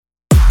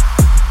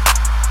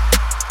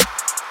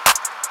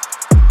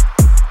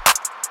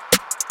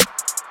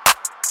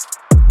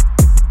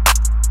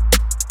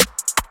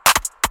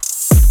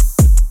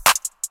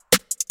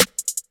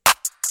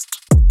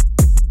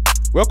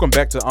Welcome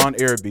back to On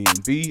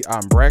Airbnb.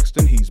 I'm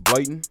Braxton. He's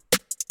Blayton.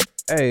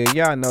 Hey,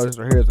 y'all know this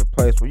right here is a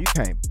place where you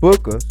can't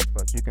book us,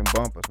 but you can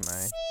bump us,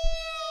 man.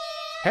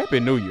 Happy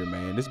New Year,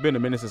 man. It's been a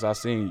minute since I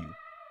seen you.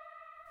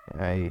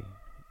 Hey,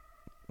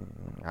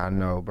 I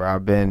know, bro.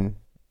 I've been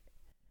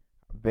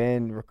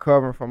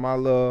recovering from my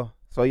little.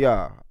 So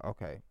y'all,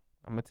 okay.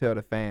 I'm gonna tell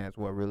the fans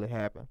what really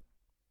happened.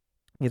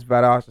 It's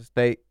about Austin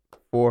State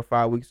 4 or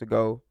 5 weeks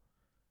ago.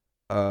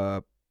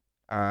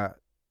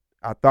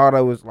 I thought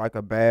it was like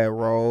a bad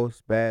roll,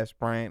 bad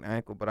sprained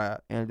ankle, but I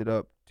ended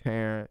up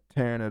tearing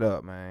it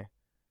up, man.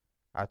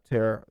 I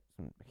tear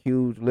some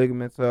huge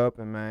ligaments up,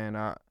 and man,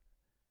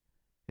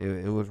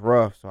 it was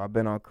rough. So I've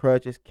been on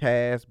crutches,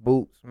 casts,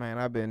 boots, man.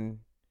 I've been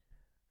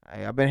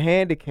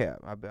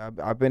handicapped.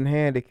 I've been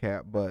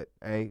handicapped, but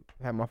hey,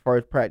 had my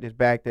first practice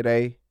back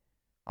today.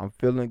 I'm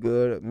feeling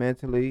good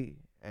mentally.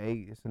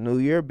 Hey, it's a new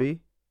year, B.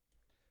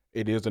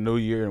 It is a new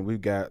year, and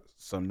we've got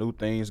some new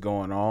things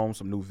going on,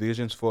 some new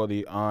visions for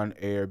the On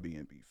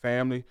Airbnb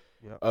family.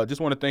 Yep. Just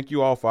want to thank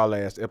you all for our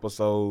last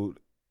episode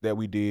that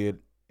we did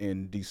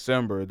in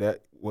December.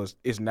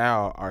 It's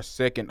now our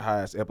second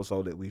highest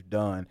episode that we've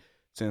done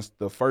since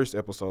the first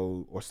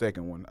episode, or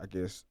second one, I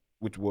guess,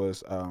 which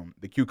was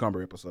the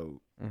cucumber episode.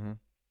 Mm-hmm.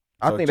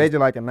 I think they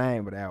just like the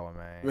name of that one,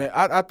 man. Man,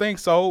 I think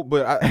so,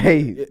 but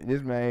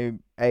this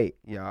man, hey,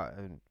 y'all,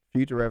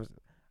 future episode.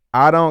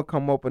 I don't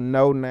come up with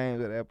no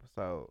names of the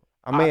episode.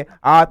 I mean,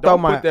 I throw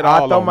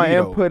my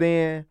input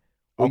in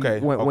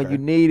when you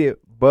need it,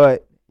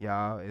 but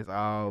y'all, it's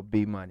all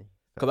B money.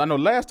 Because I know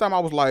last time I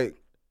was like,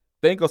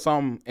 think of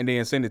something and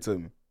then send it to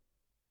me.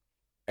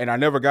 And I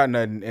never got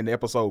nothing in the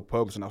episode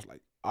published, and I was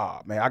like,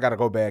 man, I got to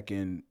go back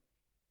and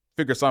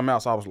figure something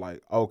out. So I was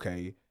like,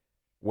 okay,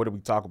 what did we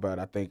talk about?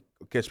 I think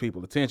catch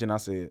people's attention. I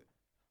said,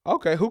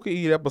 okay, who can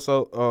eat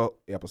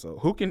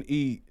who can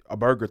eat a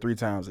burger 3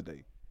 times a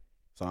day?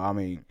 So, I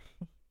mean,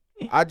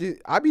 I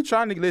be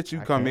trying to let you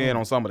come in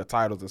on some of the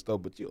titles and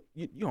stuff, but you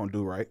don't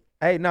do right.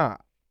 Hey, nah.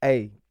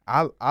 Hey,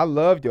 I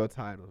love your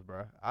titles,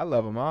 bro. I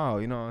love them all.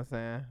 You know what I'm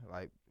saying?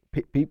 Like,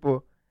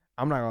 people,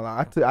 I'm not going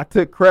to lie. I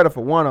took credit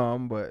for one of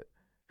them, but.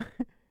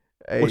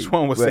 Hey, which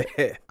one was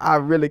that? I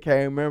really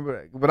can't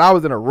remember. But I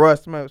was in a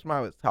rush. Somebody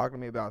was talking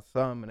to me about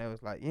something, and they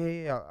was like,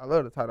 yeah, I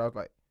love the title. I was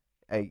like,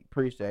 hey,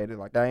 appreciate it.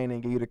 Like, I ain't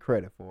even give you the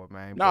credit for it,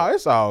 man. No,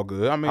 it's all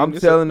good. I mean, I'm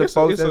telling the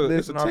folks that's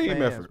it's a listening, team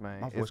fans, effort.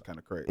 Man. My voice kind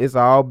of crazy. It's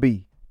all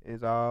B.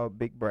 It's all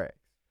Big Brax.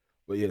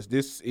 But yes,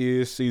 this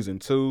is season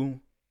 2.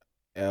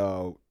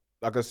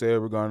 Like I said,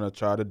 we're gonna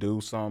try to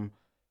do some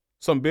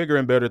bigger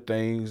and better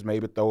things.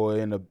 Maybe throw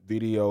in a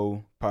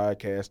video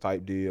podcast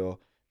type deal.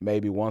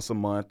 Maybe once a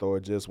month, or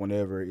just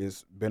whenever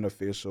it's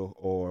beneficial,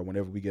 or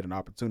whenever we get an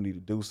opportunity to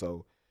do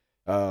so.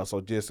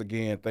 So just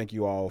again, thank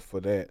you all for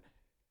that.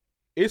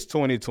 It's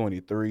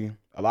 2023.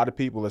 A lot of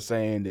people are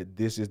saying that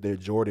this is their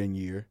Jordan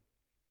year.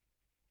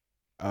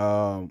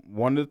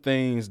 One of the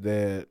things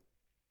that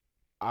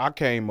I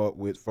came up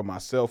with for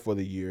myself for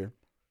the year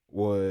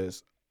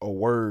was a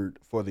word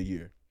for the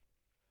year.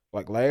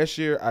 Like last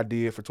year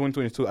for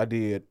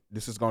 2022,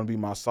 this is going to be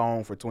my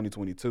song for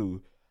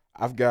 2022.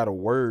 I've got a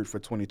word for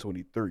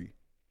 2023.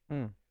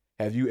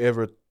 Have you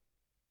ever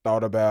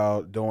thought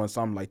about doing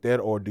something like that,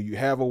 or do you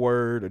have a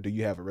word, or do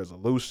you have a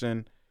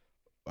resolution?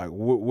 Like,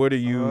 what are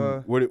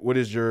you? What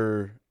is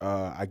your?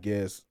 I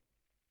guess,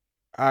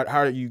 how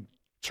are you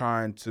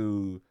trying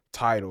to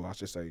title? I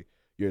should say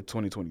your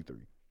 2023.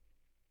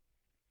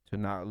 To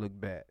not look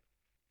back.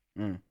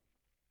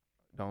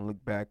 Don't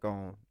look back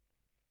on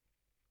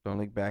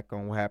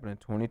what happened in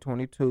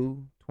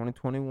 2022,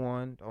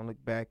 2021. Don't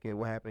look back at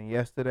what happened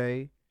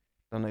yesterday.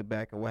 Don't look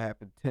back at what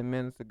happened 10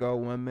 minutes ago,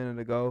 1 minute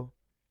ago.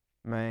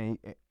 Man,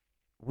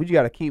 we just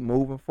got to keep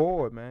moving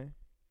forward, man.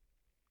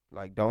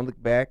 Like, don't look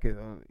back. You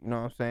know what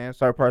I'm saying?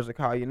 Certain person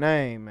call your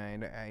name,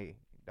 man. Hey,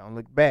 don't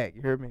look back.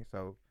 You hear me?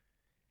 So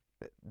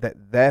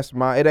that's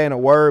it ain't a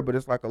word, but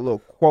it's like a little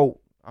quote.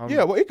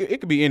 Yeah, well, it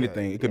could be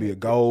anything. It could be a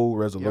goal,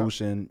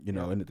 resolution,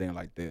 anything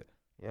like that.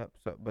 Yep.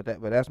 So, but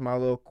that's my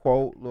little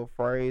quote, little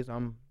phrase.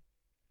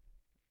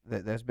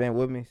 That's been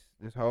with me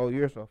this whole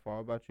year so far.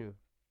 How about you?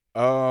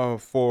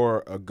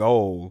 For a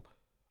goal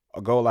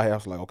I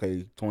have, like,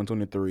 okay,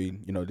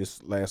 2023.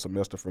 This last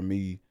semester for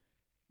me,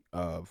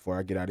 before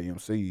I get out of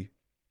MC,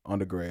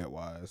 undergrad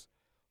wise.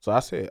 So I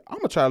said I'm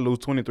gonna try to lose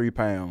 23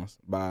 pounds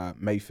by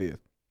May 5th.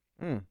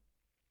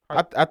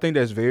 I think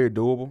that's very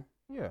doable.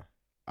 Yeah.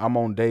 I'm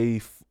on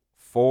day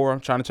 4. I'm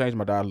trying to change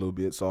my diet a little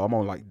bit, so I'm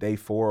on like day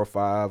 4 or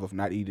 5 of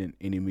not eating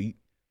any meat.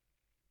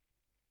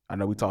 I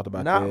know we talked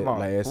about that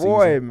last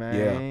season.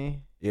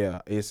 Man.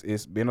 Yeah.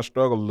 It's been a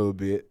struggle a little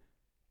bit.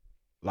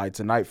 Like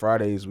tonight,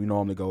 Fridays, we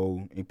normally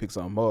go and pick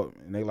something up,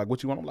 and they like,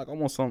 "What you want?" I'm like, "I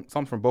want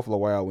something from Buffalo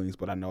Wild Wings,"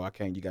 but I know I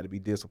can't. You got to be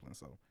disciplined.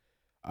 So,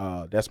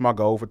 that's my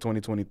goal for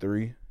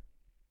 2023.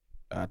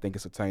 I think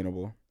it's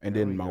attainable. And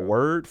then my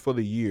word for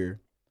the year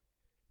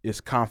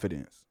is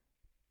confidence.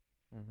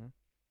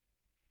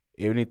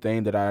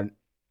 Anything that I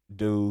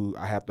do,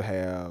 I have to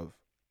have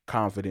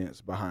confidence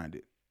behind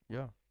it.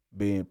 Yeah.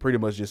 Being pretty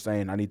much just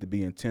saying I need to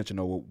be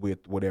intentional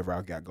with whatever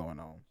I got going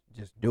on.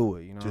 just do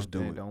it. You know what Just I'm do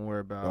saying? it. Don't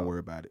worry Don't about worry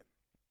about it.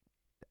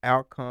 the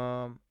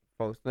outcome.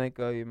 Folks think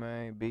of you,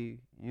 man. Be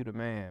you the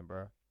man,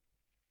 bro.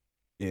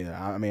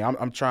 Yeah, I mean,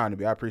 I'm trying to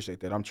be. I appreciate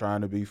that. I'm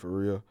trying to be for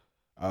real.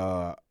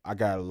 I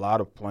got a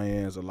lot of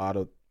plans, a lot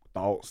of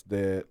thoughts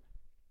that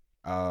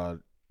uh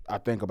I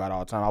think about all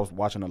the time. I was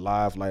watching a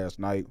live last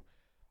night,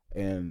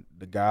 and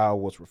the guy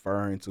was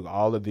referring to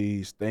all of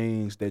these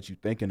things that you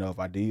thinking of,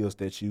 ideas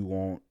that you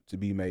want to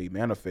be made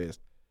manifest.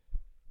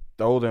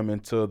 Throw them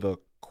into the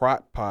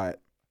crock pot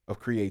of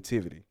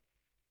creativity.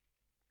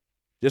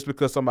 Just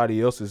because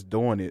somebody else is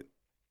doing it,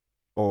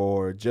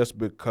 or just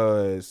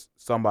because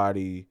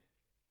somebody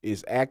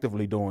is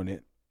actively doing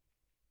it,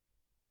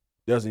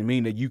 doesn't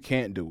mean that you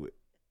can't do it.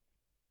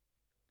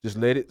 Just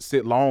let it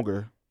sit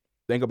longer,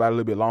 think about it a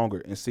little bit longer,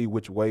 and see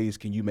which ways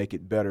can you make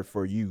it better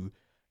for you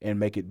and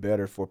make it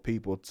better for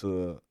people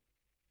to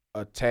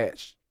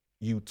attach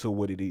you to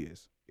what it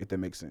is, if that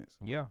makes sense.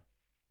 Yeah,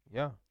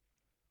 yeah.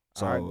 I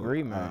So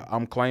agree, man.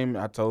 I'm claiming.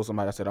 I told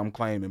somebody. I said I'm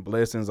claiming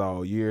blessings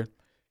all year.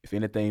 If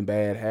anything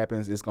bad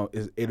happens,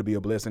 it'll be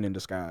a blessing in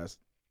disguise,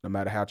 no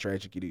matter how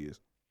tragic it is.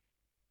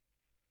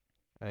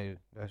 Hey,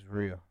 that's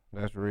real.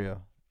 That's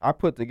real. I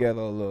put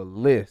together a little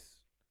list.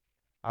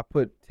 I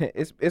put 10.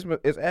 It's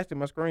actually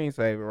my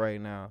screensaver right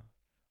now.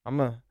 I'm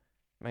gonna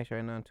make sure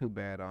ain't nothing too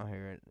bad on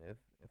here.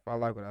 If I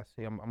like what I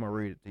see, I'm gonna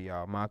read it to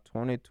y'all. My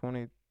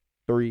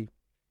 2023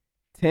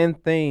 10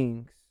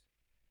 things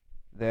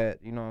that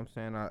you know what I'm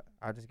saying.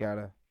 I just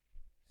gotta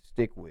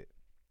stick with.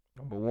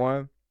 Number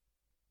one,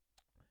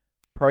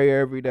 pray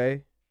every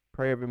day,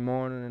 pray every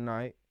morning and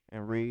night,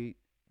 and read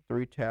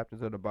 3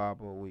 chapters of the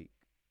Bible a week.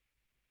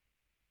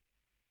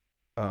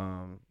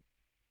 Um,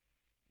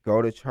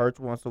 go to church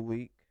once a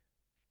week.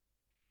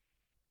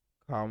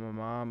 Call my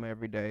mom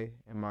every day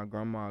and my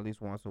grandma at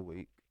least once a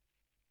week.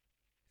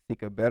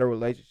 Seek a better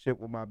relationship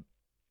with my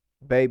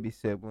baby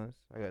siblings.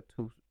 I got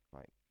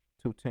like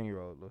two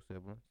 10-year-old little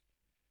siblings.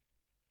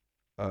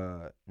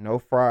 No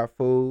fried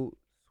food,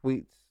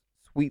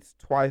 sweets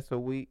twice a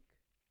week.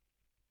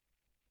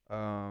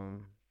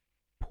 Um,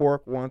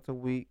 pork once a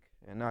week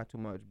and not too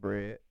much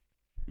bread.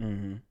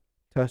 Mm-hmm.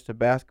 Touch the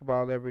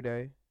basketball every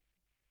day.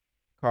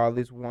 Call at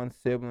least one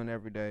sibling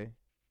every day.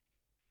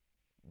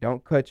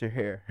 Don't cut your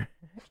hair.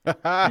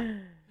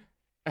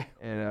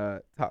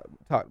 And talk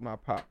to my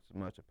pops as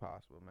much as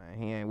possible, man.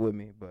 He ain't with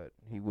me, but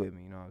he with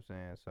me. You know what I'm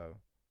saying? So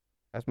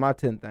that's my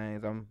 10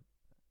 things.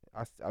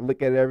 I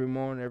look at it every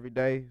morning, every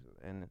day,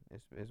 and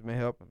it's been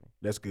helping me.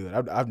 That's good.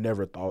 I've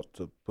never thought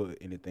to put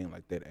anything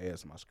like that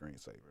as my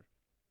screensaver.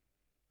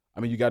 I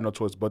mean, you got no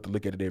choice but to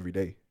look at it every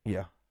day.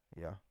 Yeah,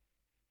 yeah,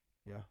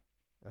 yeah.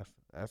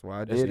 That's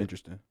why I That's did it.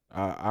 interesting.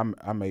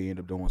 I may end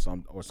up doing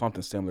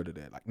something similar to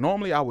that. Like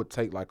normally, I would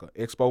take like an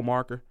expo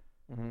marker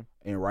Mhm,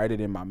 and write it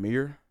in my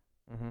mirror,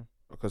 mhm.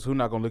 because who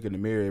not gonna look in the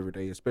mirror every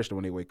day, especially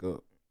when they wake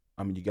up.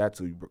 I mean, you got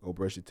to go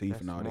brush your teeth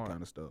That's and all that smart.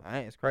 kind of stuff.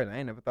 It's crazy. I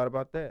ain't never thought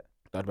about that.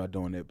 Thought about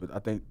doing that, but I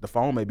think the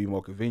phone may be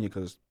more convenient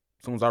because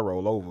as soon as I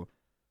roll over,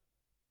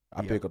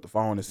 I Yeah, pick up the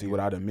phone and see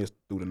what yeah, I done missed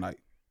through the night.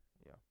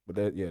 yeah. But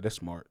that's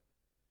smart.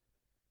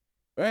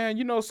 Man,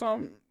 you know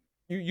something?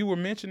 You were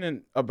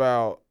mentioning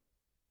about,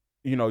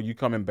 you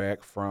coming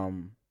back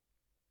from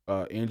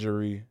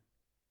injury,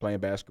 playing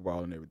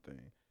basketball and everything.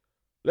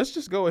 Let's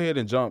just go ahead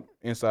and jump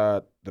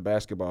inside the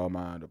basketball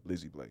mind of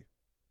Blizzy Blay.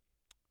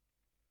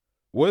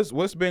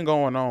 What's been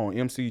going on,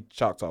 MC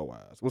Choctaw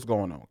wise? What's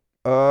going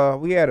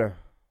on? We had a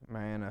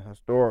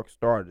historic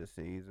start of the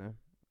season.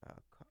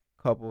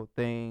 A couple of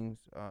things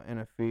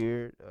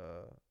interfered.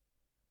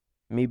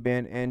 Me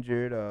being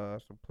injured.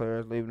 Some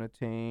players leaving the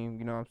team.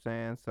 You know what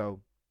I'm saying?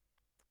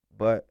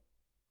 But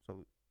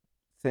so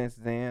since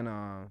then,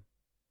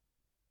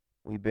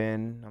 we've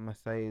been, I'm gonna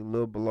say, a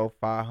little below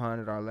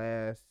 500 our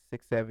last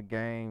 6, 7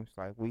 games.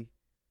 Like we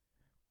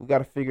got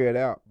to figure it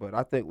out. But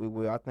I think we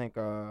will. I think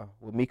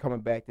with me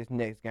coming back this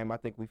next game, I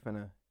think we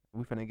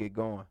finna get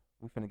going.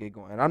 We finna get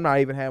going. And I'm not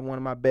even having one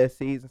of my best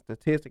seasons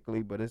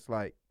statistically, but it's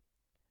like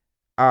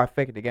I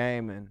affected the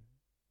game and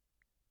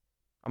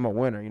I'm a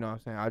winner. You know what I'm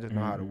saying? I just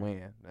know how to Mm-hmm.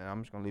 win, and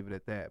I'm just gonna leave it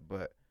at that.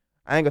 But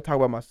I ain't gonna talk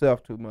about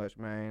myself too much,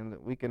 man.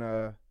 We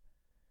can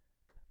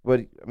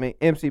but I mean,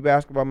 MC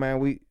basketball, man.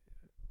 We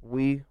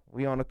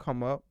on the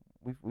come up.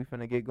 We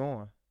finna get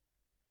going.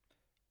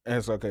 And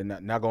it's okay.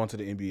 Now going to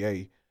the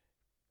NBA.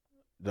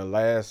 The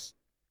last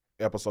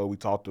episode we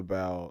talked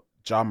about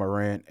Ja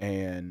Morant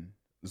and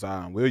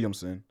Zion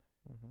Williamson.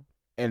 Hmm.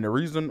 And the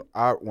reason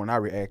when I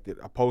reacted,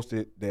 I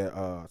posted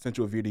that sent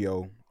you a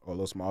video, or a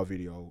little small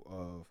video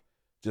of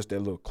just that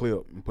little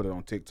clip, and put it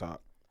on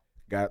TikTok.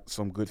 Got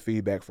some good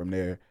feedback from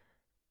there.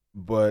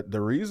 But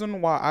the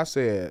reason why I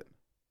said,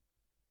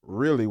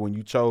 really, when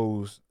you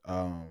chose,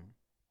 I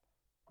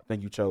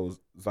think you chose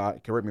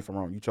Zion. Correct me if I'm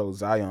wrong. You chose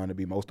Zion to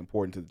be most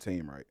important to the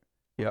team, right?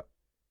 Yep.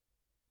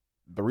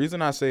 The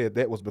reason I said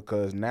that was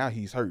because now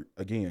he's hurt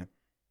again.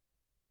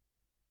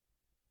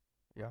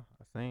 Yeah,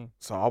 I seen.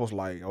 So I was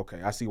like,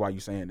 okay, I see why you're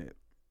saying that.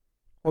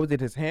 What was it?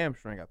 His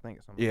hamstring, I think,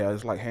 or something Yeah, like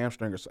it's that. like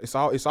hamstring.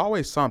 It's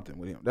always something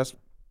with him.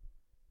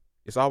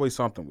 It's always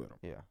something with him.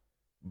 Yeah.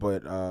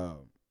 But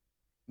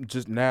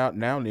just now in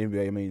the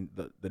NBA, I mean,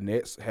 the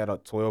Nets had a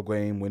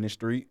 12-game winning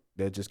streak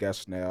that just got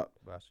snapped.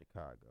 By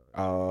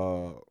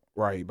Chicago.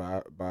 Right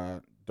by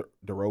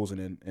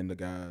DeRozan and the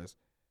guys.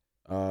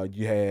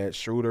 You had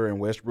Schroeder and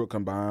Westbrook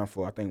combined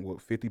for I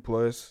think 50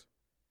 plus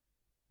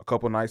a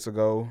couple nights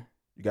ago.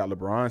 You got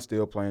LeBron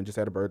still playing. Just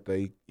had a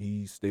birthday.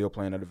 He's still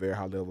playing at a very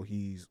high level.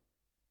 He's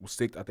was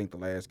sick, I think, the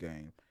last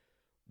game.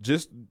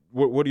 Just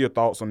what are your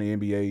thoughts on the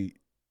NBA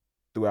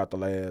throughout the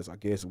last, I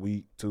guess,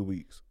 week, 2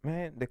 weeks?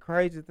 Man, the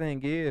crazy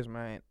thing is,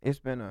 man, it's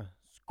been a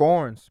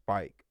scoring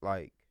spike.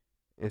 Like,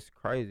 it's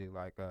crazy.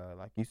 Like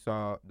you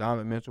saw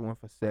Donovan Mitchell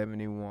went for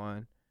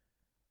 71.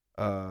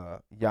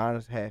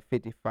 Giannis had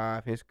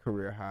 55, his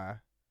career high.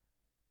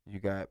 You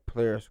got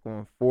players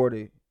scoring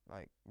 40,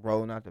 like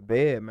rolling out the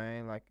bed,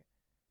 man. Like,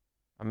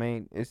 I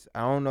mean,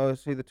 I don't know.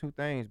 It's either two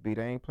things: be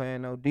they ain't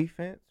playing no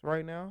defense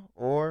right now,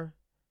 or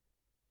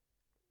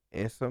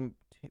it's some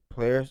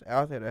players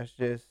out there that's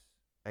just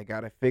they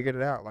gotta figure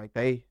it out. Like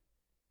they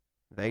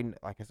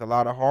like it's a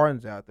lot of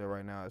Hardens out there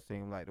right now. It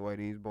seems like the way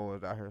these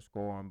boys out here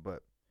scoring,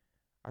 but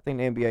I think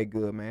the NBA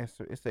good, man.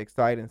 It's an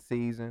exciting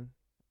season.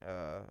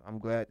 I'm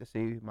glad to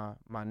see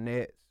my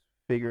Nets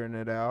figuring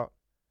it out.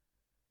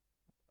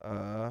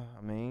 I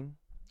mean,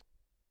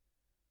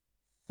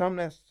 something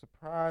that's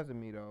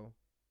surprising me though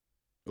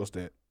What's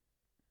that?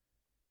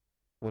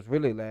 was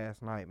really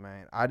last night,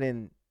 man. I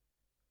didn't.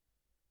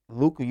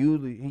 Luka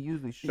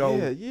usually show.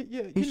 Yeah.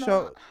 He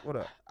showed what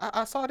up.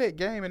 I saw that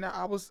game and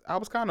I was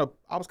kind of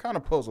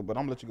puzzled, but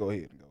I'm gonna let you go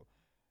ahead and go.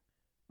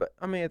 But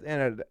I mean, at the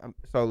end of the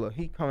so look,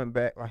 he coming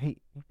back like he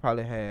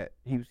probably had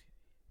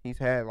he's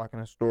had like an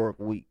historic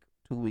week,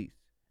 2 weeks,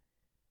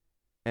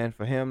 and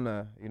for him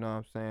to you know what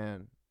I'm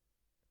saying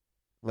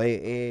lay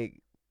an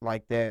egg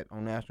like that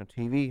on national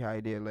TV, how he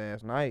did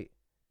last night,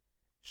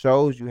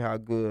 shows you how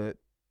good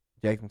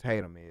Jason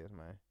Tatum is,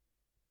 man.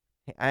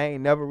 I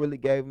ain't never really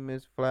gave him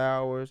his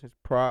flowers, his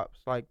props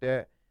like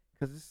that,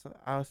 cause it's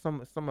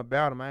some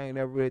about him. I ain't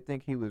never really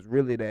think he was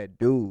really that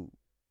dude.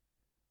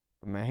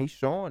 But man, he's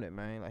showing it,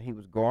 man. Like he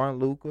was guarding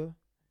Luka,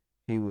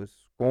 he was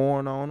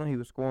scoring on him, he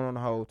was scoring on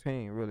the whole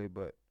team, really.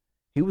 But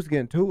he was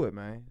getting to it,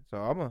 man.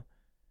 So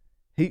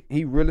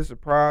he really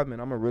surprised me.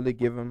 And I'm gonna really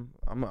give him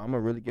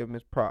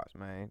his props,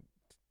 man.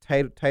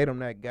 Tatum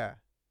that guy.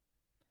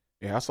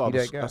 Yeah, I saw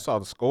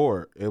the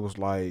score. It was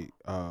like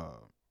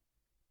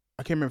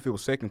I can't remember if it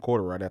was second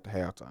quarter right after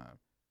halftime,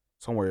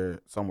 somewhere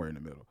in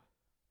the middle.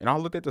 And I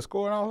looked at the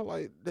score and I was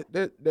like,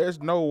 there's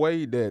no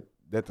way that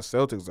the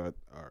Celtics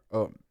are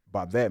up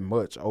by that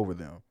much over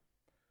them.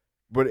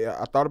 But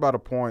I thought about a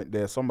point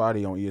that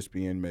somebody on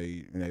ESPN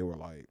made, and they were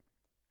like,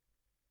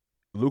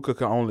 Luka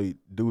can only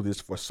do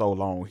this for so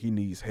long. He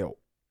needs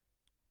help.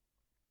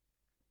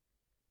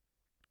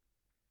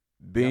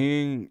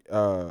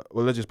 Well,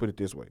 let's just put it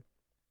this way.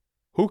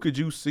 Who could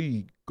you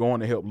see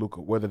going to help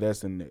Luka, whether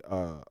that's in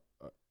the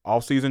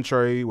off-season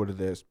trade, whether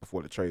that's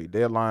before the trade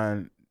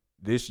deadline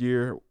this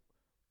year?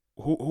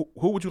 Who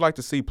would you like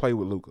to see play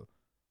with Luka?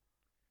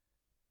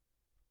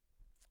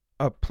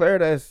 A player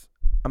that's,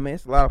 I mean,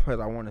 it's a lot of players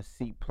I want to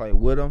see play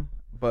with him,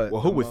 but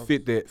who would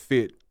fit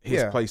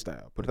his play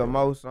style? The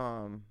most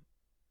let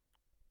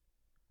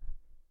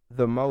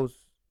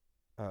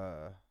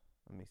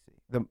me see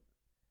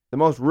the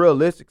most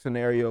realistic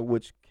scenario,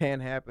 which can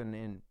happen,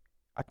 and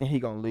I think he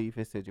gonna leave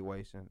his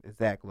situation, is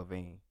Zach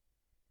LaVine.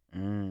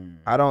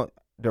 I don't.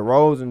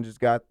 DeRozan just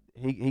got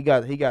he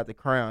got the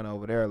crown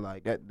over there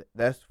like that.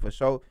 That's for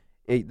sure.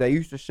 They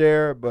used to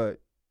share,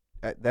 but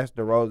that's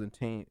DeRozan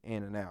team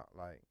in and out.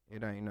 Like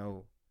it ain't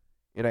no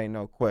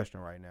question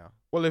right now.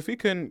 Well, if he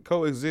couldn't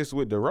coexist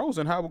with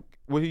DeRozan, how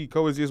would he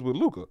coexist with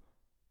Luka?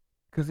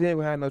 Because he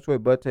ain't had no choice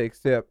but to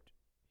accept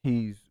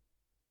he's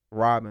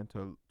Robin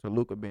to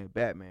Luka being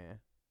Batman.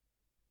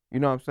 You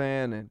know what I'm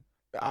saying? And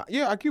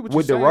yeah, I get what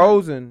you're saying. With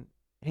DeRozan,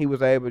 he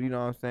was able, you know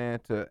what I'm saying,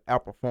 to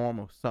outperform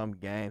him some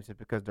games just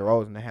because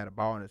DeRozan had a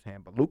ball in his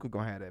hand, but Luka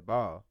gonna have that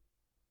ball,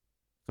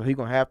 so he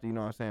gonna have to, you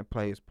know what I'm saying,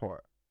 play his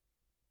part.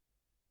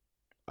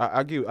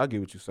 I get what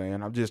you're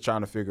saying. I'm just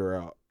trying to figure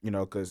out,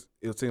 because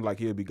it seems like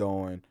he'll be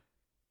going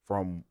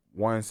from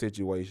one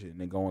situation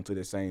and going to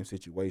the same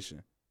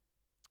situation.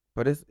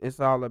 But it's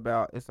all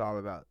about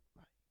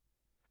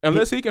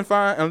unless he can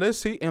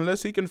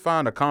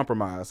find a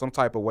compromise, some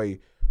type of way,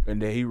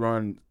 and that he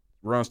runs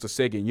the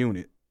second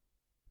unit.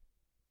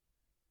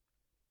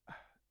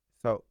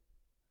 So,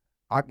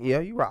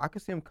 you're right. I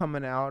can see him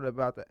coming out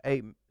about the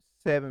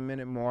 7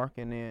 minute mark,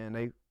 and then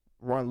they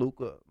run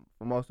Luka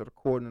for most of the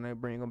quarter, and they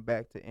bring him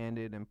back to end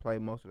it and play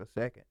most of the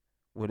second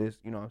with his,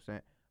 you know what I'm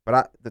saying.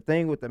 But the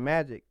thing with the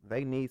Magic,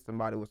 they need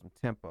somebody with some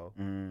tempo.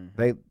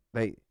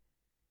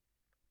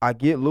 I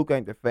get Luka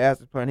ain't the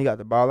fastest player, and he got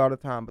the ball all the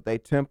time, but their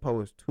tempo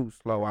is too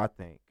slow, I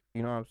think.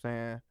 You know what I'm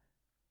saying?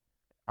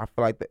 I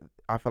feel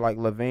like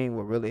LaVine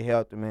would really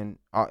help them, and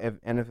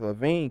if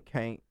LaVine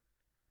can't,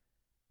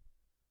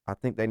 I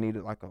think they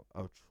needed like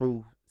a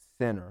true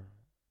center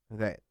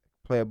that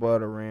play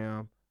above the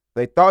rim.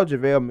 They thought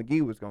JaVale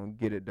McGee was gonna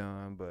get it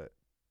done, but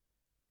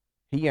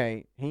he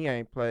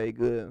ain't played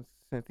good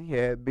since he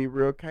had Be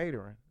Real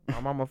Catering. My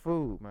mama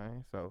food,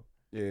 man. So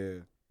Yeah,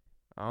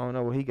 I don't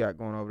know what he got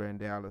going over there in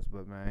Dallas,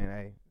 but man,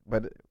 hey,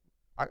 but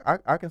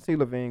I can see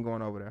Levine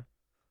going over there.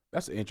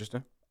 that's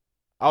interesting.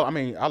 I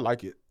mean, I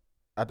like it.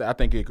 I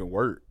think it can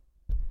work.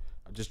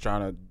 I'm just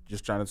trying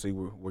to see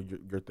where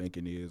your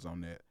thinking is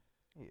on that.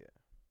 Yeah.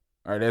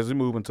 All right, as we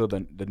move into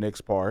the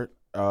next part,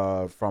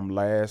 from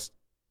last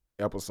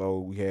episode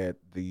we had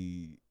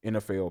the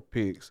NFL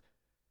picks,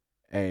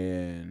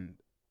 and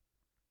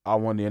I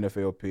won the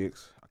NFL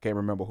picks. I can't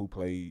remember who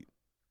played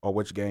or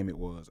which game it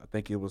was. I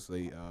think it was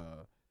the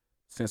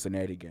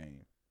Cincinnati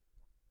game.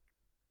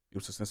 It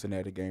was a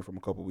Cincinnati game from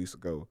a couple weeks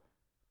ago.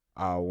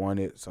 I won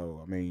it.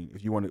 So I mean,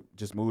 if you want to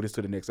just move this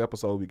to the next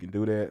episode, we can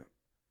do that.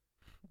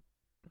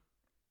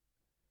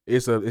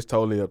 It's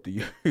totally up to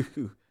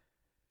you.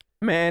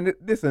 Man,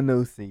 this a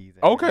new season.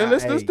 Okay, Nah,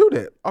 let's hey, do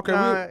that. Okay,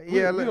 nah,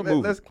 yeah. we'll move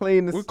it. Let's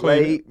clean the We'll clean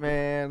it. slate,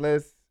 man.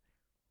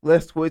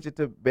 Let's switch it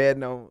to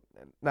betting on,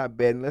 not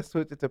betting. Let's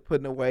switch it to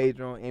putting a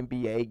wager on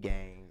NBA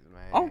games,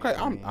 man. Okay,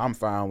 I mean, I'm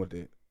fine with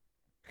it.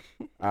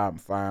 I'm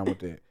fine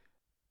with it.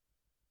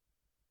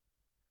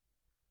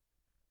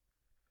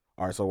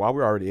 All right, so while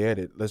we're already at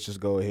it, let's just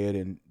go ahead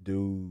and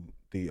do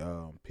the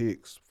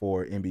picks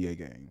for NBA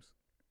games.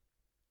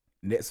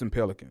 Nets and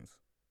Pelicans.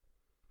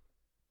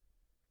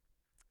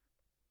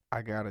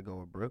 I gotta go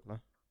with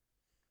Brooklyn.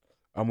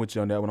 I'm with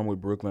you on that one. I'm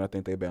with Brooklyn. I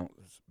think they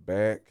bounce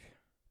back.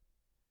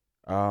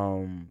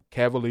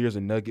 Cavaliers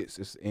and Nuggets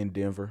is in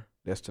Denver.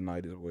 That's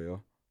tonight as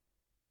well.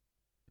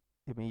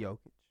 Give me Jokic.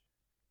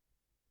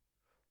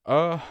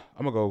 I'm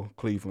gonna go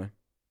Cleveland.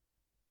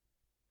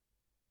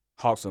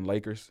 Hawks and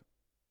Lakers.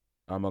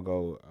 I'm gonna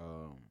go.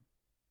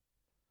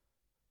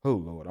 Oh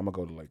Lord, I'm gonna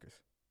go to Lakers.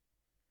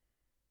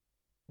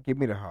 Give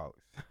me the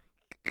Hawks.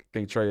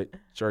 Think Trey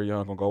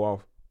Young gonna go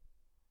off?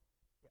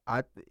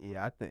 I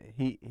think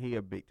he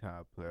a big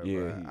time player, Yeah,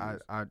 but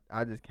he is.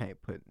 I just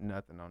can't put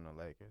nothing on the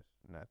Lakers.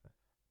 Nothing.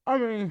 I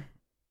mean,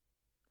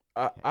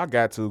 I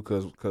got to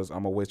because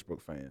I'm a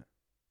Westbrook fan.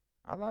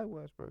 I like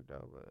Westbrook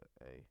though, but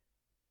hey,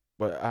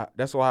 But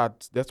that's why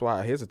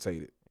I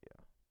hesitated. yeah.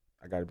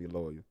 I got to be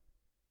loyal.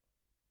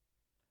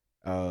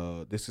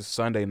 This is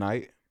Sunday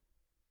night.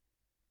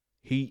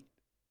 Heat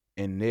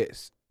and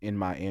Nets in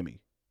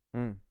Miami.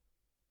 Mm.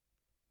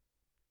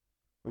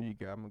 Who you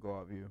got? I'm gonna go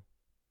off you.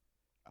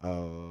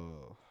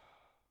 Uh,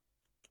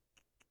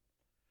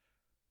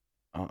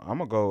 I'm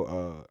gonna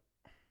go.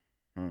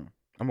 I'm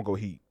gonna go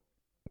Heat.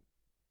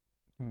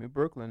 Give me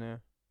Brooklyn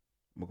there.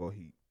 I'm gonna go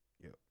Heat.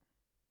 Yep.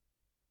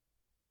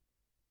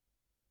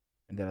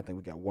 And then I think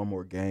we got one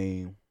more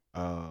game.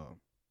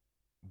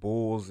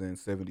 Bulls and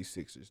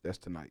 76ers. That's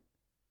tonight.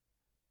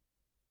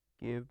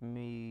 Give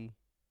me.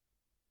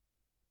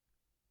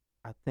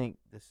 I think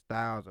the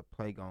styles of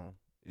play gonna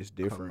It's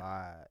different.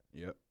 collide,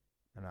 Yep.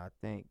 and I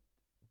think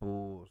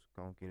Bulls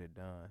gonna get it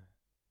done.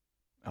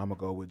 I'm gonna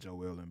go with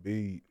Joel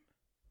Embiid.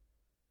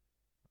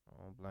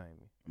 I don't blame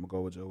you. I'm gonna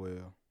go with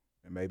Joel,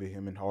 and maybe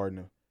him and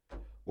Harden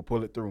will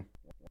pull it through.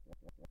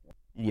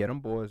 Yeah, them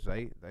boys,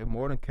 they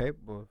more than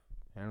capable of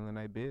handling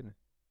their business.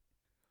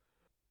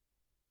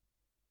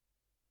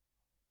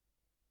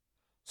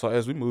 So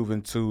as we move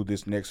into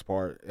this next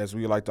part, as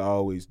we like to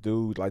always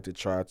do, we like to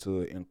try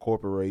to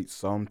incorporate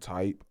some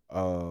type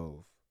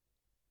of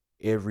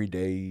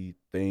everyday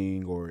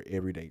thing or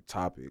everyday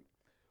topic.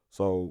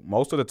 So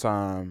most of the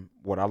time,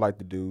 what I like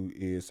to do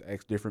is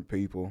ask different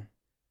people,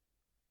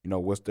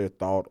 what's their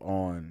thought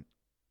on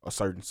a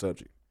certain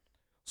subject.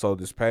 So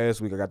this past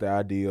week, I got the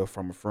idea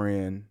from a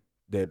friend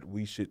that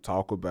we should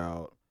talk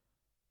about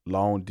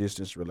long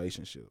distance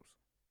relationships.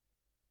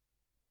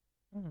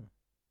 Mm.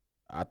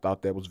 I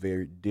thought that was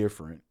very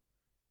different,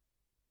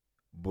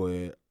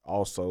 but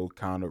also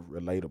kind of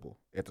relatable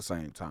at the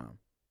same time.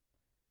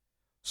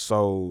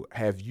 So,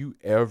 have you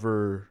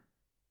ever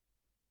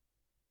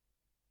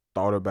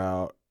thought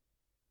about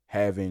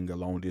having a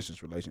long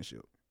distance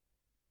relationship?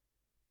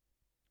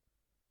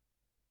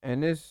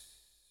 And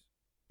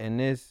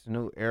this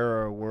new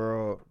era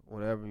world,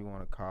 whatever you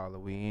want to call it,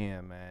 we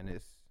in, man.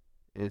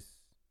 It's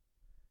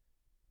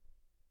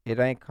it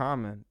ain't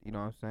common. You know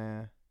what I'm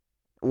saying?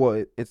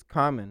 Well, it's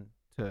common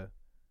to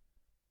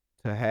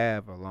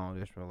have a long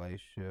distance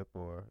relationship,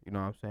 or you know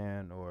what I'm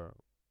saying, or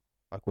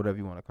like whatever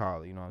you want to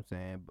call it. You know what I'm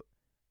saying?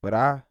 But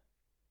I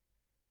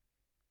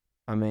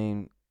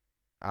mean,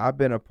 I've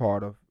been a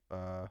part of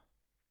what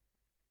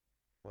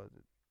was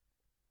it?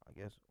 I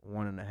guess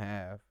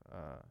 1.5.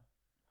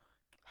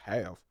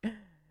 Have.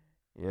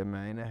 Yeah,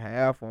 man. The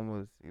half one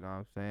was, you know what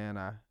I'm saying.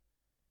 I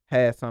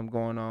had something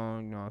going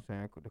on, you know what I'm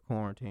saying, the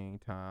quarantine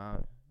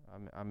time.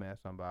 I met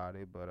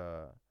somebody, but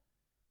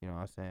you know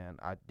what I'm saying.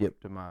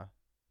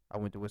 I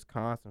went to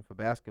Wisconsin for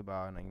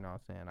basketball, and you know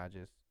what I'm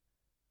saying.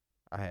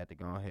 I had to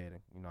go ahead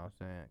and, you know what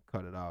I'm saying,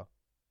 cut it off.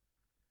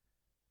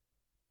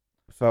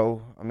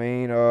 So I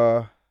mean,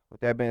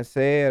 with that being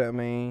said, I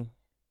mean,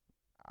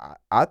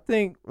 I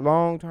think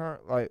long term,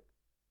 like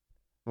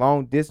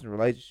long distance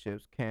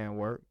relationships can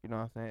work. You know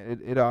what I'm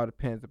saying? It all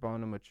depends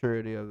upon the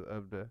maturity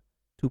of the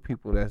two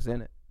people that's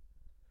in it.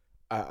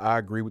 I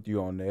agree with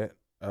you on that.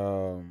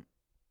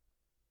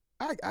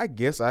 I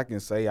guess I can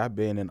say I've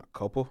been in a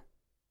couple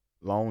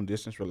long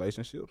distance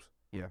relationships.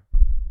 Yeah.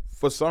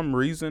 For some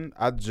reason,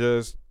 I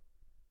just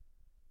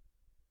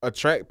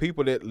attract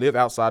people that live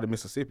outside of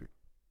Mississippi.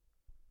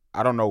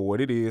 I don't know what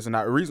it is, and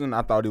the reason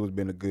I thought it was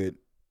been a good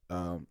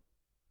um,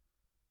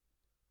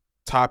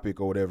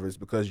 topic or whatever is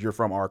because you're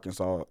from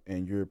Arkansas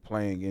and you're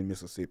playing in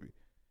Mississippi.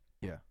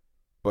 Yeah.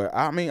 But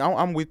I mean,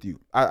 I'm with you.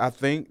 I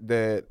think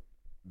that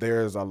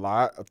there's a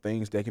lot of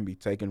things that can be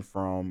taken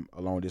from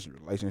a long distance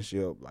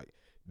relationship, like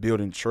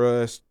building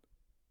trust.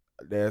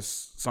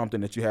 That's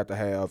something that you have to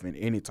have in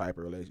any type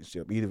of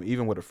relationship,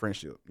 even with a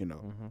friendship.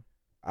 Mm-hmm.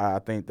 I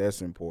think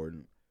that's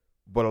important.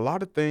 But a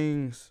lot of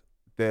things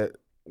that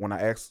when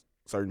I asked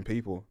certain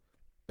people,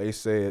 they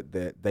said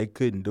that they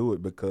couldn't do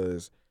it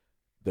because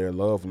their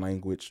love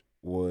language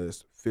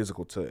was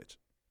physical touch.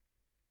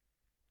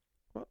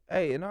 Well,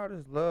 hey, and all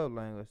this love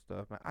language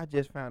stuff, man. I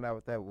just found out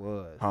what that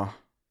was. Huh?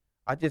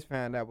 I just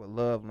found out what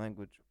love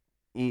language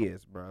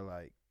is, bro.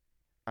 Like,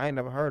 I ain't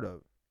never heard of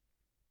it.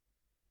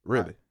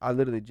 Really? I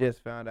literally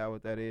just found out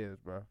what that is,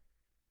 bro.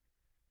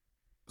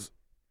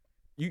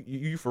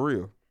 You for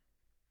real?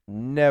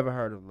 Never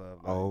heard of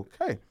love language.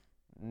 Okay.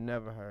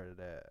 Never heard of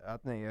that. I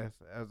think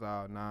that's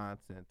all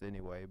nonsense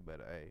anyway.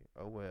 But hey,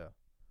 oh well.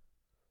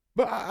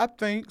 But I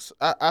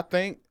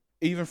think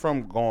even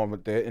from going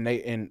with that,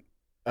 and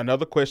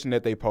another question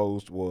that they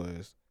posed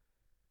was,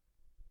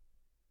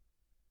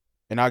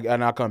 and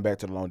I come back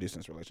to the long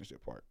distance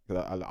relationship part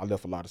because I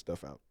left a lot of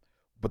stuff out.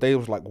 But they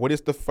was like, what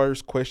is the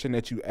first question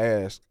that you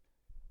ask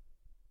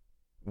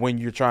when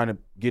you're trying to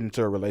get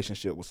into a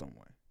relationship with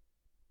someone?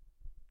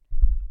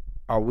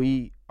 Are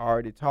we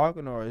already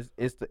talking, or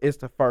it's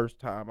the first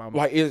time? I'm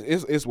Like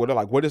it's what they're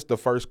like. What is the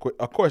first?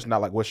 Of course,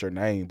 not like what's your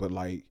name, but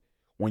like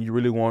when you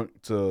really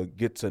want to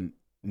get to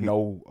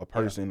know a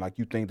person, like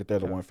you think that they're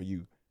the one for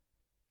you.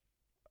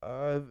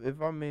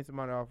 If I meet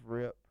somebody off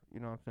rip, you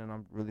know what I'm saying,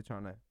 I'm really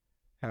trying to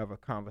have a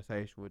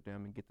conversation with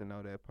them and get to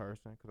know that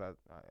person because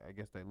I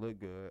guess they look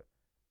good.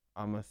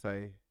 I'm gonna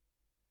say,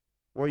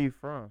 where you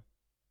from?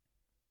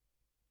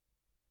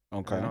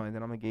 Okay. And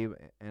then I'm gonna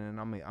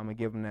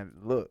give them that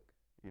look.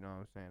 You know what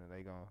I'm saying? And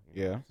they gonna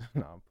Yeah.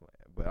 no, I'm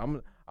playing, but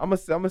I'm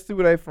gonna see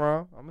where they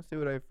from. I'm gonna see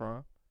where they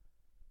from.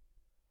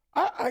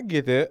 I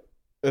get that,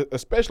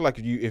 especially like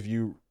if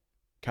you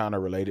kind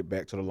of relate it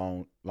back to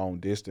the long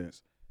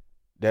distance.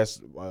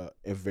 That's a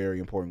very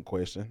important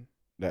question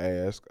to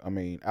ask. I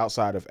mean,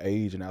 outside of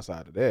age and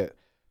outside of that,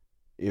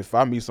 if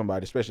I meet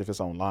somebody, especially if it's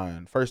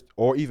online, first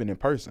or even in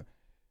person,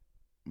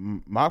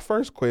 my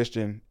first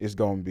question is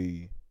going to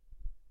be,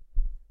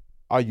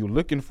 are you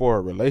looking for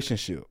a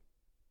relationship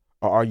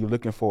or are you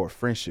looking for a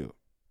friendship?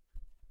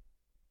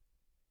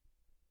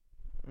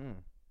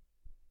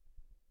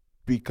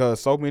 Because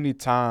so many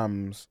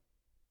times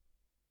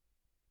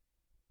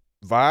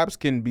vibes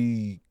can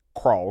be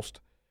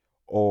crossed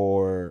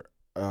or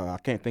I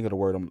can't think of the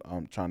word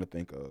I'm trying to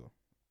think of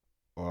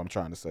or I'm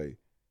trying to say.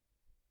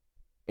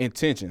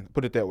 Intention,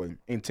 put it that way,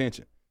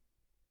 intention.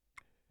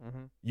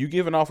 Mm-hmm. You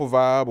giving off a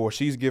vibe or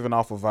she's giving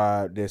off a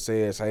vibe that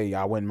says, hey,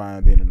 I wouldn't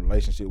mind being in a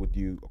relationship with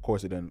you. Of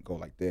course, it doesn't go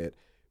like that,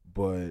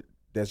 but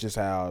that's just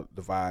how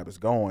the vibe is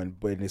going,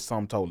 but it's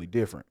something totally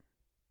different.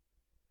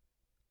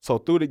 So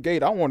through the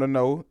gate, I want to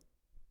know,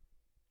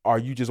 are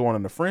you just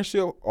wanting a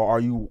friendship or are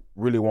you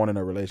really wanting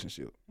a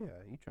relationship? Yeah,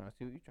 you trying to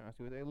see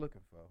what they're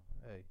looking for.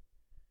 Hey.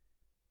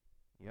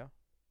 Yeah.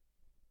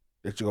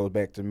 It goes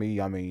back to me.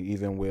 I mean,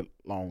 even with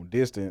long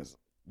distance,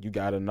 you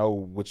got to know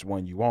which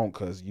one you want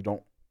because you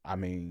don't. I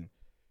mean,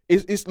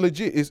 it's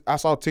legit. I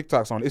saw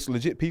TikToks on it. It's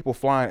legit. People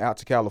flying out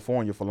to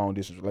California for long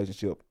distance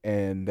relationship,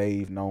 and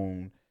they've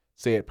known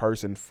said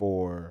person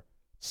for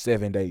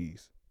 7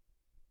 days.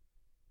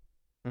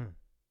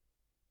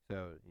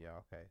 So yeah,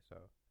 okay. So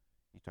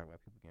you talking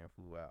about people getting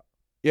flew out?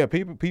 Yeah,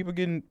 people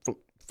getting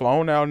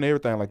flown out and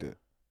everything like that.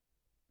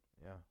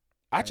 Yeah.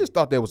 I just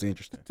thought that was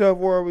interesting. Tough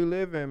world we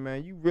live in,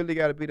 man. You really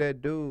got to be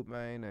that dude,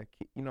 man. That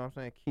you know what I'm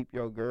saying? Keep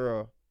your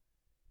girl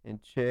in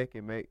check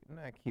and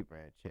not keep her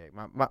in check.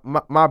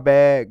 My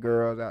bad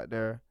girls out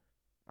there.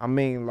 I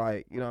mean,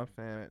 like, you know what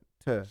I'm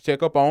saying?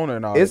 Check up on her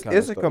and all it's that kind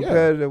of it's a stuff.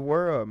 competitive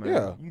world, man.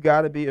 Yeah. You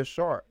got to be a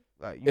shark.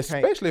 Like you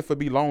especially if it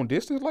be long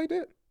distance like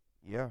that.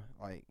 Yeah,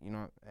 like, you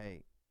know,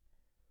 hey.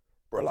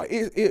 Bro, like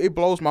it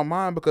blows my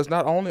mind because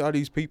not only are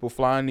these people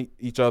flying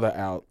each other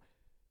out,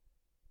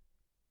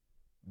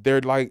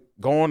 they're like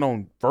going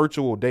on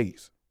virtual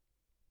dates.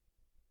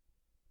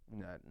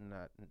 Not.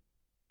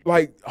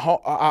 Like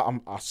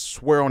I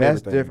swear on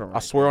That's everything. different. I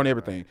swear on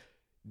everything. Right?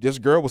 This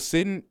girl was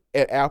sitting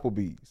at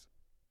Applebee's.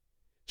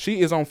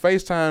 She is on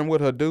FaceTime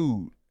with her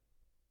dude,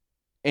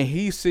 and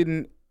he's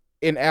sitting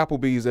in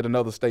Applebee's at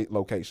another state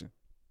location.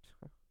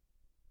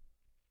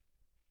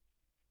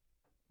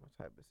 What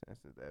type of sense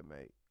does that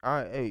make?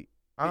 I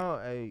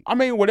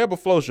mean, whatever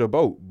floats your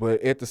boat,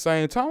 but at the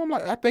same time, I'm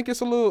like, I think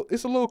it's a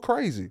little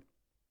crazy.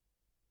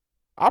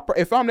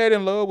 If I'm that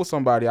in love with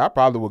somebody, I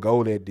probably would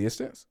go that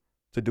distance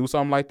to do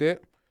something like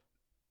that.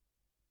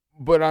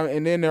 But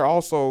and then they're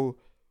also,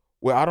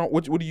 well, I don't.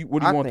 What do you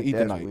want to eat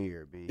tonight?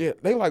 Weird, B. Yeah,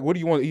 they like, what do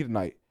you want to eat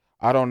tonight?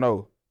 I don't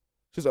know.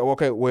 She's like,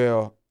 okay,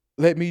 well,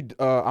 let me.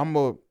 I'm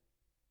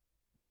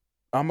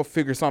gonna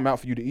figure something out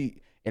for you to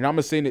eat, and I'm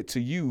gonna send it to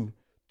you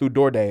through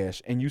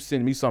DoorDash, and you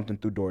send me something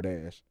through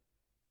DoorDash.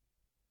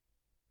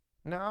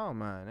 No, I don't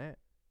mind that.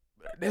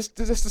 That's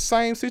the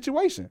same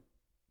situation.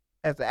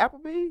 As the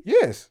Applebee's?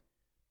 Yes,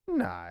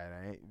 Nah, it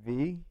ain't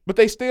V. but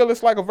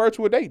it's like a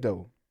virtual date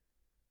though.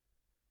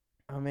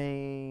 I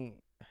mean,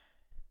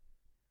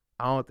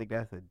 I don't think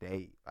that's a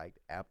date like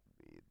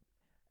Applebee's.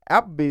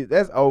 Applebee's,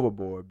 that's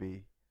overboard,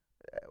 B.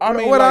 I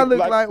mean, What I like look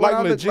like like, what like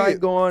I look like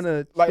legit, going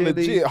to like Chili's.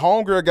 legit.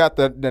 Homegirl got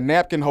the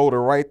napkin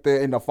holder right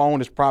there, and the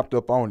phone is propped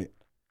up on it.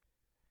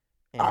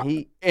 And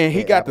He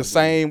at got the Applebee's.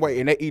 same way,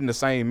 and they eating the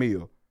same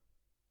meal.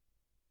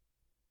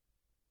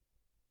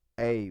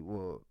 Hey,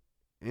 well,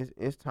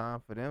 it's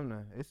time for them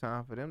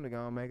to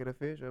go and make it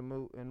official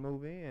and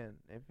move in.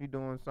 If you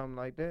doing something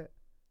like that,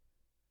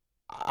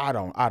 I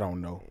don't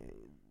know.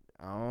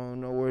 I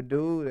don't know where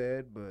dude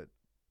at, but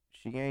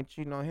she ain't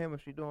cheating on him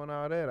if she doing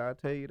all that. I'll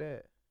tell you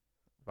that.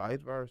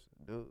 Vice versa,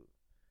 dude.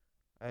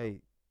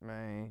 Hey,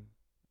 man,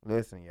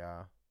 listen,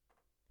 y'all.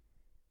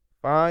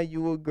 Find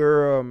you a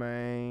girl,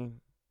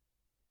 man.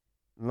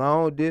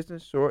 Long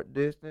distance, short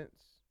distance,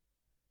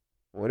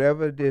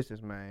 whatever the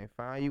distance, man.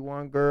 Find you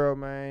one girl,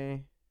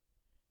 man.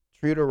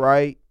 Treat her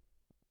right.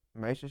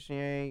 Make sure she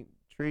ain't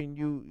treating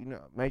you,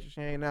 make sure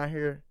she ain't out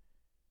here,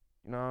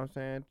 you know what I'm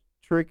saying,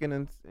 tricking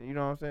and, you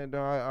know what I'm saying,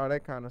 doing all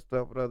that kind of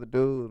stuff with other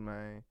dudes,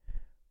 man.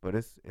 But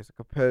it's a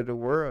competitive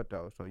world,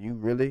 though. So you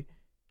really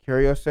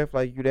carry yourself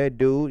like you that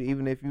dude,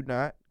 even if you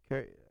not.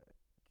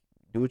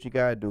 Do what you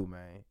gotta do,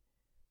 man.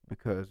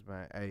 Because,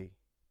 man, hey,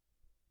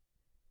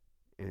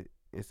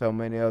 it's so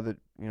many other,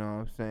 you know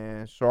what I'm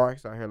saying,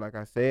 sharks out here, like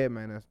I said,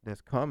 man,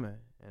 that's coming.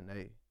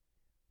 And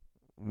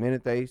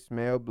minute they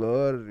smell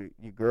blood, or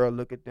your girl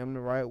look at them the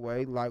right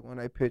way, like when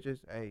they pictures,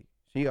 hey,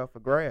 she up for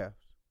grabs.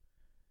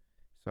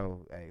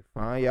 So, hey,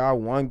 find y'all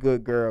one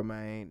good girl,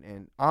 man.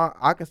 And I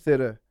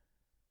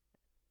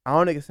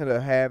only consider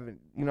having,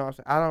 you know what I'm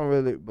saying, I don't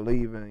really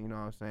believe in, you know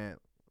what I'm saying,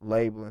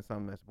 labeling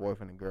something that's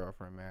boyfriend and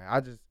girlfriend, man.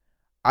 I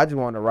just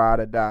want to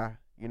ride or die,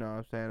 you know what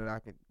I'm saying, that I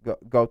could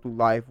go through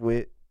life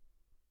with,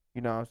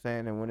 you know what I'm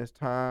saying, and when it's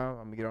time,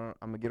 I'm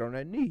gonna get on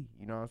that knee,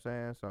 you know what I'm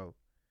saying. So,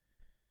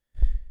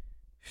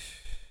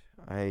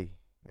 hey,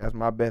 that's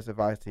my best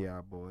advice to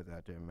y'all boys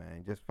out there,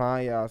 man. Just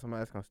find y'all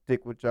somebody that's gonna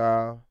stick with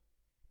y'all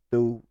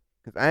through,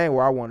 cause I ain't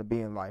where I want to be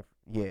in life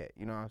yet,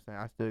 you know what I'm saying.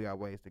 I still got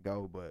ways to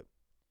go, but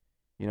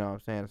you know what I'm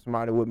saying,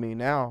 somebody with me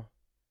now.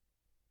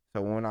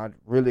 So when I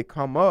really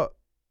come up,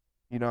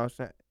 you know what I'm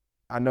saying,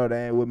 I know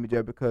they ain't with me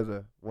just because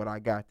of what I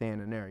got then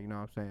and there, you know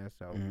what I'm saying.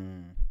 So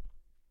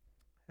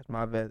that's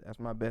my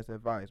best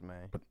advice,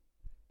 man. But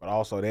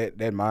also that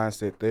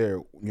mindset there,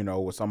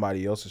 where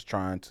somebody else is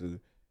trying to,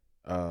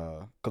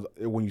 because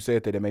when you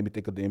said that, it made me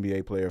think of the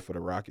NBA player for the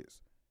Rockets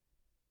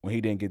when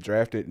he didn't get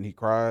drafted and he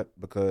cried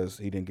because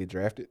he didn't get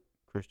drafted.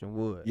 Christian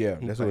Wood. Yeah,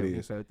 that's what it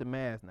is. He played with the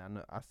Mavs. Now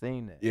I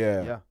seen that.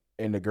 Yeah.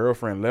 And the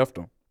girlfriend left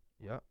him.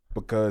 Yep.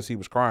 Because he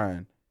was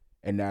crying,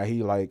 and now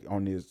he like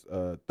on his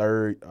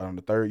third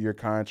year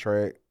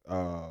contract,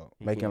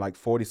 making like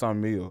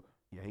 40-something mil.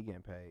 Yeah, he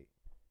getting paid.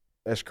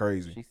 That's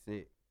crazy. She's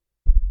sick.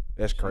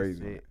 That's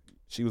crazy. Sick.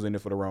 She was in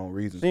it for the wrong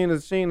reasons.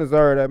 She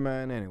deserved that,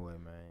 man. Anyway,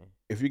 man.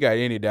 If you got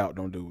any doubt,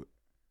 don't do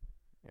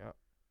it.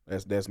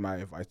 Yep. That's my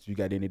advice. If you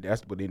got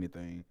that's with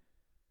anything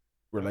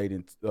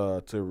relating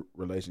to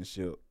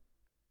relationship,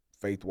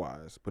 faith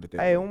wise, put it that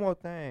way. Hey, one more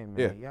thing,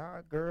 man. Yeah.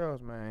 Y'all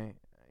girls, man.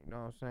 You know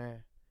what I'm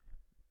saying?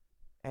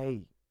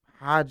 Hey,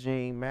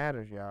 hygiene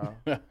matters, y'all.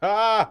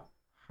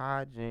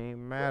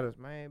 Hygiene matters,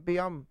 man.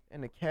 I'm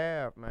in the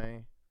cab,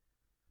 man.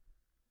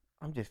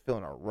 I'm just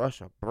feeling a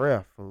rush of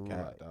breath, fool.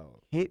 Like,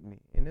 hit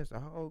me, and it's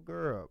a whole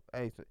girl.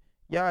 Hey, so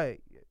y'all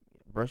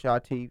brush your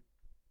teeth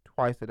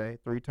twice a day,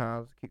 3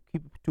 times.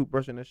 Keep a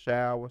toothbrush in the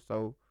shower,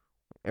 so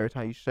every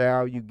time you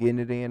shower, you getting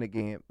it in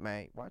again,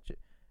 man. Watch it.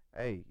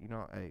 Hey,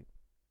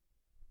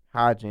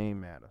 hygiene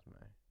matters,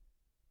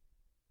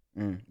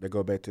 man. They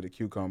go back to the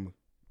cucumber.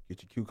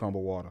 Get your cucumber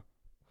water.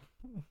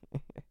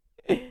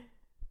 Okay,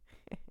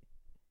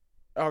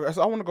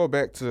 so I want to go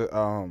back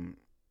to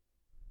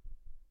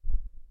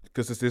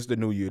because this is the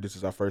new year. This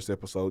is our first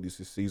episode. This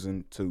is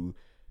season 2.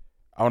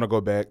 I want to go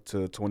back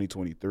to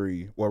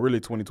 2023. Well, really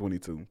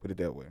 2022. Put it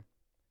that way.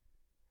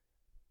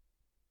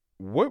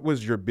 What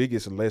was your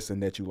biggest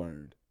lesson that you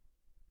learned?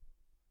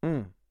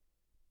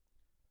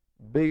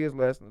 Biggest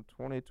lesson of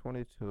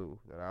 2022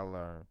 that I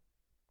learned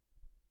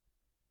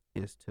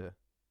is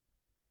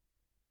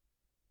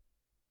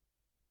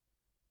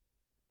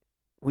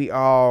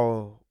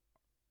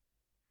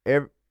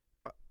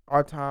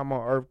our time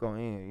on earth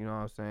gonna end, you know what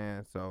I'm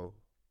saying? So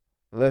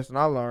the lesson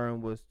I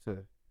learned was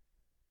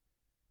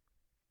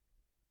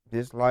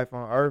this life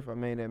on earth, I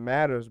mean, it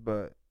matters,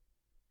 but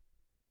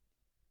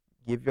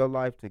give your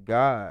life to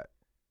God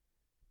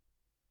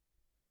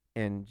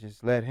and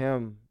just let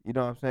him, you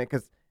know what I'm saying?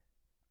 Because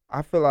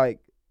I feel like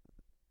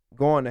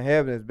going to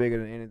heaven is bigger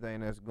than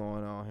anything that's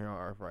going on here on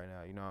earth right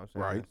now, you know what I'm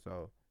saying? Right.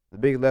 So the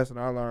big lesson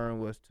I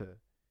learned was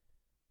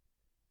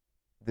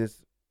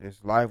this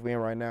this life we in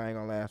right now ain't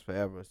gonna last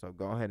forever. So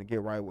go ahead and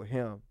get right with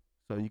him,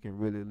 so you can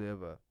really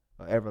live a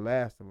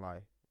everlasting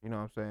life. You know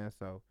what I'm saying?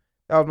 So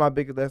that was my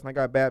biggest lesson. I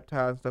got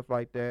baptized and stuff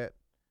like that.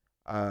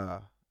 Uh,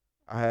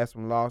 I had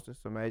some losses,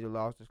 some major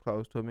losses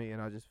close to me,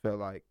 and I just felt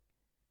like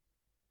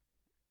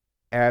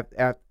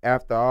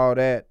after all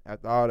that,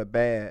 after all the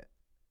bad,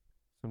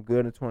 some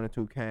good in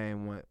 22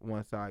 came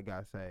once I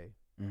got saved.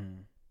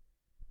 Mm.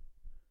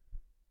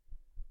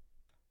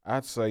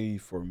 I'd say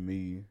for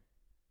me,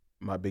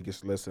 my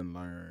biggest lesson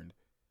learned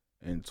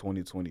in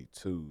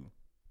 2022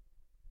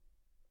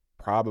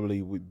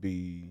 probably would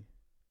be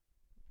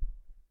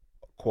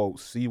quote,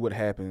 see what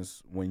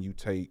happens when you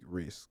take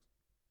risks.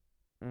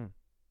 Mm.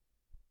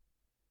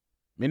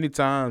 Many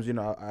times,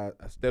 I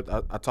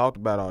talked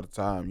about it all the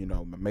time,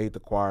 I made the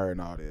choir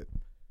and all that.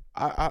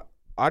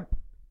 I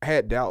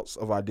had doubts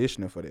of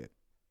auditioning for that.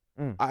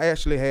 Mm. I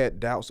actually had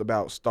doubts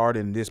about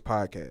starting this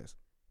podcast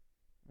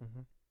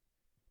Mm-hmm.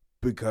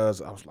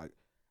 because I was like,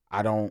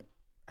 I don't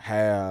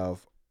have,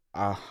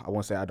 I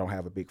won't say I don't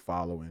have a big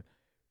following,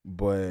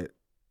 but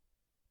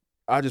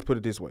I just put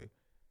it this way: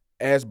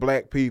 as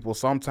Black people,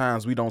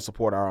 sometimes we don't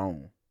support our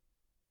own.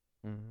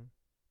 Mm-hmm.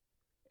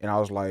 And I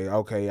was like,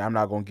 okay, I'm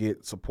not gonna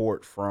get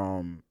support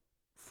from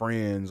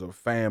friends or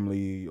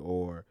family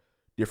or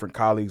different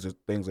colleagues or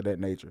things of that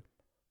nature.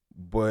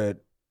 But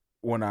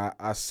when I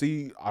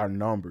see our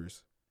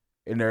numbers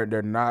and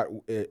they're not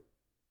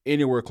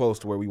anywhere close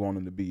to where we want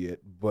them to be at.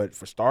 But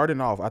for starting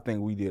off, I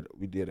think we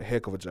did a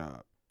heck of a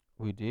job.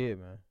 We did,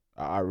 man.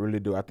 I really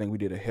do. I think we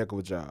did a heck of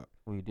a job.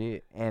 We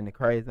did. And the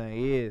crazy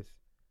thing is,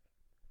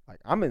 like,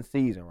 I'm in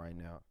season right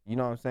now. You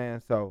know what I'm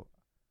saying? So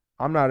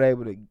I'm not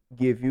able to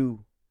give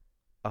you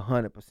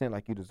 100%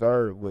 like you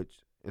deserve, which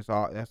is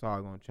all that's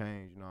all gonna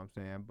change. You know what I'm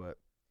saying? But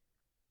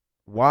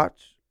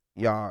watch,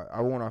 y'all.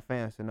 I want our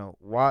fans to know.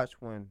 Watch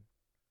when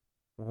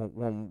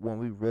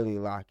we really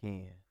lock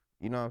in.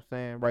 You know what I'm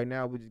saying? Right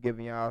now, we just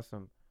giving y'all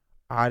some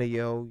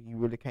audio. You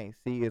really can't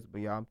see us, but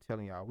y'all, I'm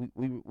telling y'all,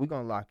 we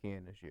gonna lock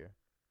in this year,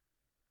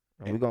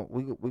 and And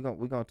we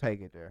gonna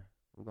take it there.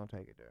 We're gonna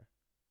take it there.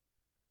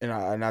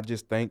 and I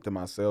just think to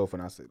myself,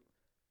 and I said,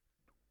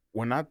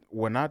 when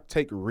I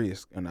take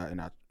risk, and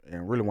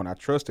really when I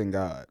trust in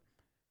God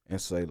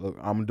and say, look,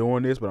 I'm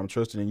doing this, but I'm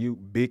trusting in you,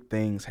 big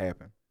things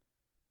happen.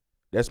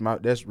 That's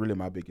really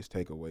my biggest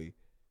takeaway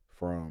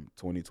from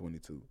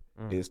 2022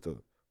 Mm. is to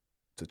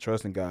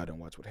trust in God and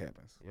watch what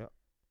happens. Yep.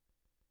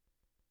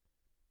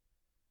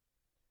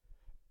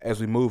 As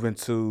we move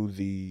into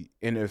the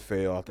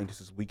NFL, I think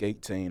this is week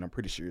 18. I'm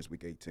pretty sure it's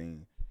week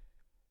 18.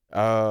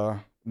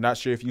 Not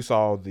sure if you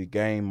saw the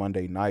game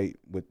Monday night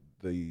with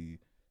the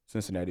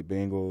Cincinnati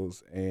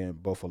Bengals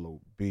and Buffalo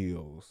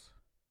Bills,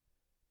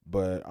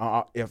 but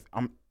if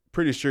I'm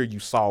pretty sure you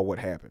saw what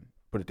happened.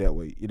 Put it that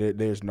way.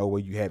 There's no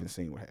way you haven't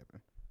seen what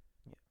happened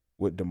Yeah.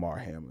 with Damar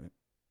Hamlin.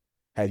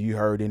 Have you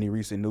heard any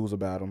recent news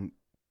about him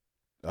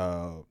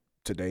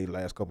today,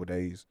 last couple of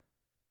days?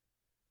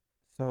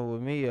 So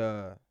with me,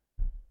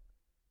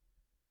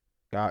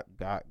 God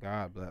bless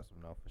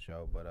him though for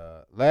sure.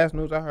 But last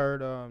news I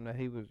heard that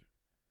he was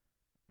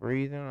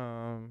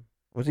breathing.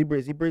 Is he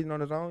breathing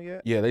on his own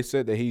yet? Yeah, they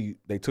said that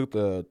they took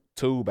the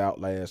tube out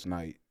last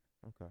night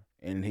Okay.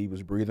 and he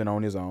was breathing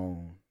on his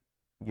own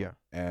Yeah.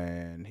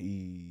 and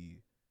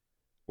he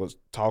was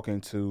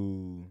talking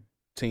to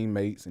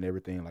teammates and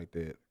everything like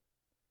that.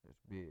 That's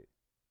big.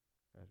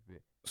 That's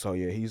big. So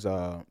yeah, he's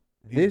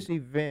This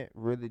event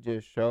really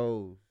just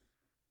shows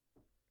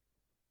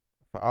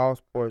for all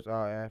sports,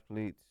 all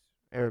athletes,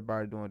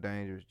 everybody doing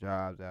dangerous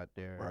jobs out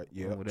there, right. and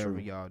Yeah, whatever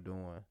true. y'all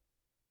doing.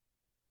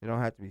 It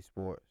don't have to be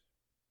sports,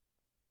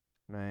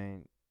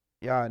 man.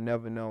 Y'all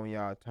never know when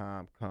y'all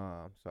time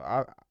comes. So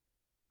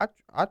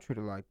I treat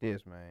it like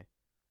this, man.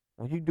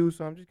 When you do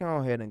something, just go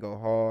ahead and go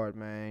hard,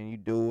 man. You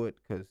do it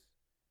because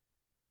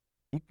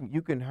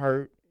you can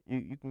hurt,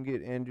 you can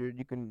get injured,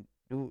 you can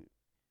do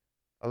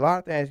a lot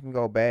of things can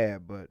go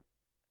bad, but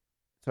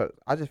so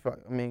I just feel,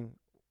 I mean,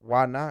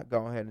 why not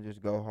go ahead and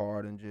just go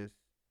hard and just,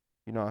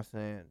 you know what I'm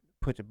saying,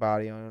 put your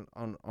body on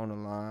the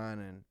line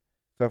and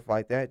stuff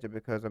like that, just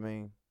because I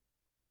mean,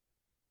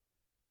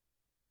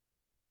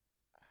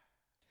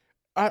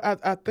 I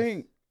it's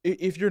think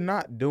if you're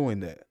not doing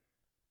that,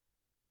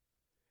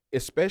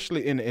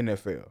 especially in the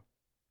NFL,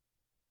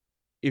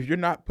 if you're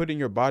not putting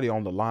your body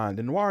on the line,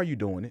 then why are you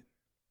doing it?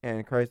 and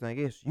the crazy thing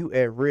is you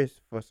at risk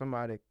for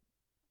somebody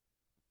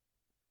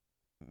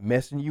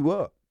messing you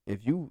up.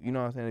 If you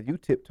know what I'm saying, if you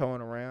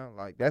tiptoeing around,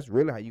 like that's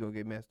really how you gonna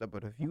get messed up.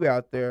 But if you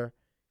out there,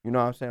 you know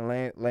what I'm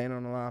saying, laying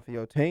on the line for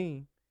your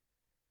team,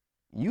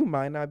 you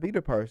might not be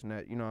the person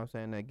that, you know what I'm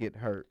saying, that get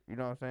hurt. You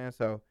know what I'm saying?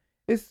 So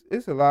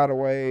it's a lot of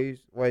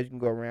ways you can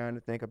go around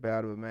and think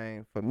about it, but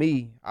man, for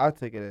me, I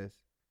take it as,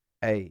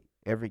 hey,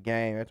 every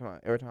game,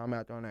 every time I'm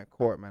out there on that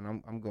court,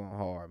 man, I'm going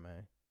hard,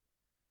 man.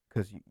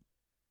 Cause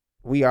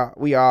we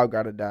all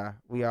gotta die.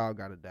 We all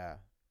gotta die.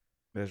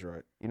 That's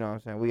right. You know what I'm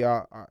saying? We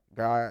all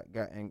God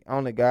and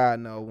only God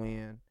know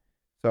when.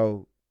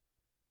 So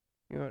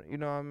you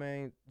know what I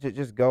mean?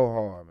 Just go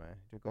hard, man.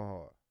 Just go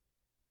hard.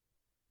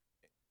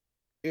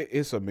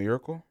 It's a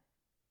miracle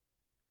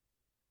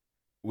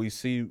we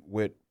see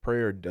what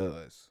prayer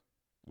does.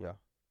 Yeah.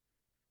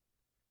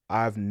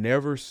 I've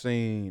never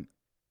seen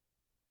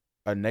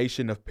a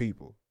nation of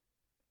people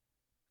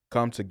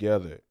come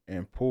together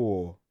and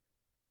pull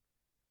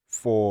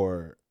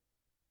for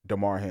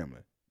DeMar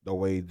Hamlin the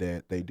way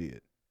that they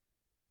did.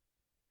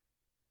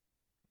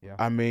 Yeah.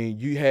 I mean,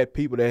 you had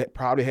people that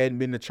probably hadn't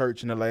been to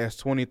church in the last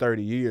 20,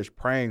 30 years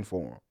praying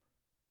for him.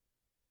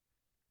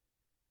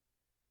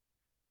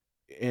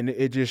 And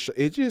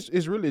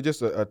it's really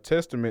just a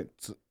testament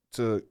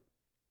to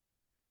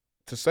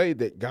say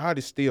that God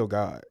is still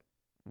God.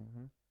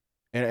 Mm-hmm.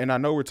 And I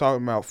know we're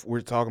talking about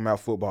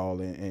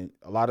football, and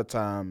a lot of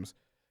times,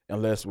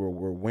 unless we're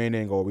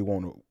winning or we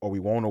want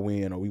to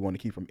win or we want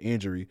to keep from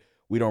injury,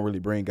 we don't really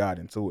bring God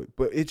into it.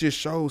 But it just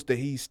shows that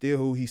he's still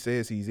who he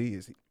says he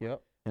is.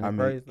 Yep. I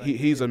mean,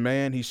 he's a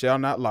man, he shall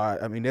not lie.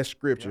 I mean, that's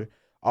scripture. Yeah.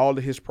 All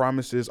of his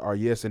promises are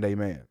yes and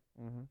amen.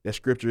 Mm-hmm. That's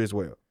scripture as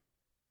well.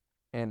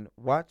 And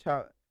watch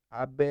how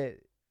I bet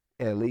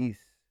at least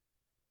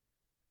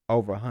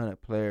over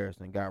 100 players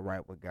and got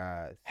right with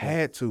God.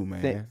 Had to,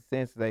 man.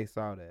 Since they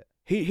saw that.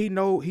 He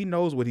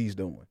knows what he's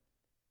doing.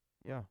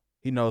 Yeah.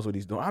 He knows what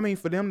he's doing. I mean,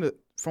 for them to,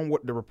 from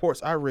what the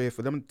reports I read,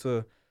 for them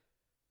to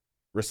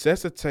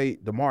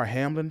resuscitate DeMar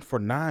Hamlin for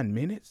 9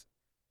 minutes.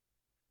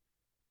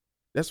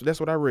 That's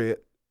what I read.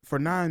 For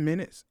 9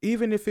 minutes,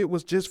 even if it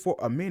was just for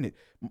a minute.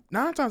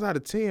 9 times out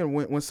of 10,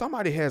 when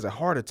somebody has a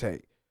heart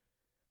attack,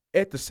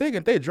 at the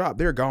second they drop,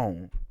 they're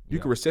gone. You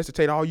can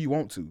resuscitate all you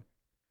want to.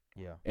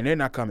 Yeah. And they're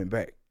not coming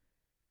back.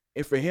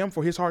 And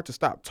for his heart to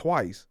stop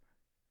twice,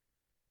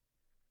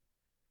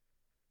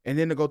 and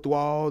then to go through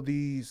all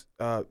these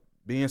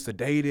being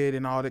sedated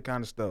and all that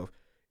kind of stuff,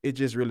 it's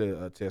just really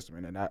a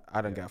testament. And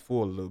I done got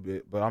full a little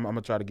bit, but I'm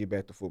gonna try to get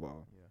back to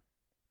football.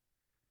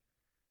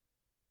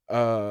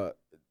 Yeah.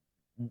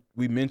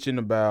 We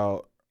mentioned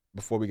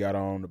before we got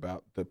on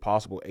about the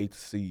possible 8th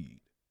seed.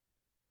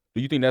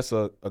 Do you think that's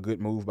a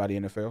good move by the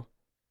NFL?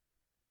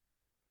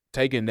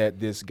 Taking that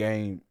this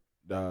game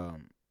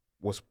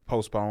was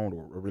postponed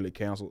or really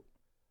canceled?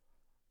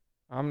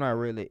 I'm not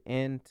really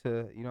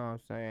into, you know what I'm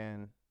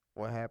saying,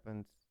 what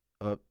happens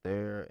up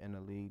there in the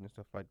league and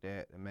stuff like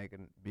that and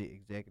making big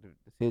executive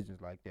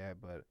decisions like that.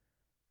 But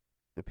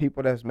the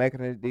people that's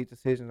making these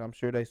decisions, I'm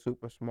sure they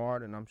super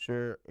smart, and I'm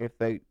sure if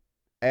they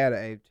add an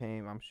 8th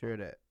team, I'm sure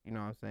that, you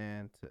know what I'm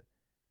saying,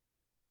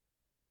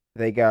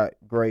 they got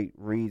great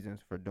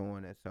reasons for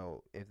doing it.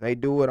 So if they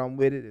do it, I'm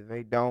with it. If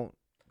they don't,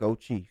 go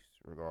Chiefs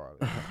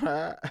regardless.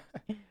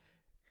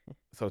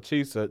 So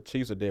Chiefs are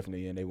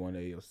definitely in. They won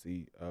the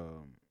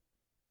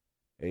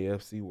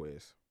AFC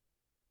West.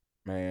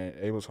 Man,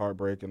 it was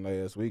heartbreaking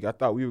last week. I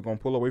thought we were gonna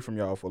pull away from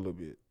y'all for a little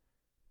bit,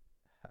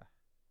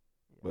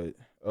 but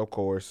of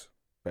course,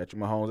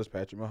 Patrick Mahomes is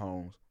Patrick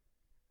Mahomes.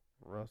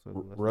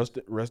 Russ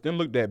didn't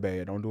look that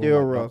bad. Don't do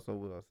him. Russell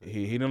Wilson.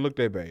 He didn't look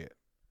that bad.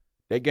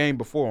 That game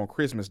before on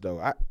Christmas though,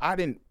 I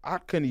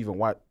couldn't even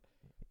watch.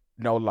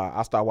 No lie,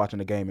 I started watching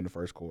the game in the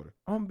first quarter.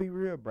 I'm gonna be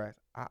real, Brax.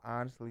 I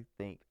honestly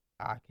think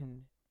I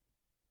can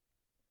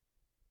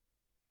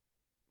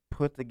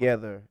put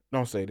together.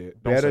 Don't say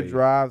that. Better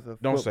drives of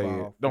football. Don't say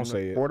it. Don't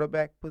say it.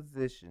 Quarterback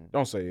position.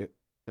 Don't say it.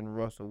 Than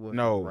Russell Wilson.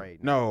 No.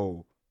 Right now.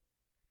 No.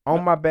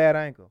 On my bad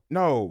ankle.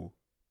 No.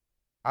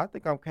 I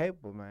think I'm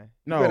capable, man.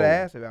 No. You better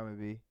ask if I'm gonna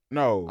be.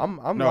 No.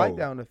 I'm light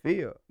down the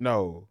field.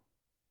 No.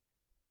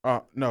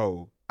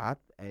 No.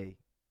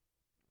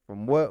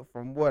 From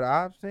what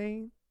I've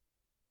seen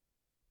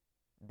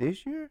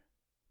this year,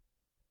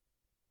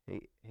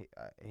 he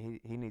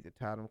needs to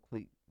tie them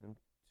cleats, them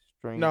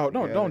strings. No,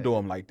 don't do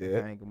him like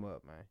that. Hang him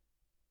up, man.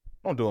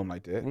 Don't do him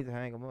like that. He needs to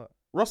hang him up.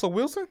 Russell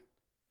Wilson?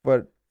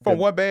 From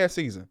what bad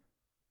season?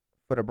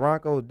 For the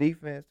Broncos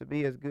defense to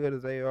be as good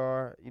as they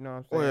are, you know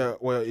what I'm saying?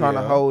 Well, trying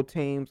to hold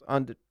teams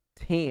under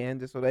 10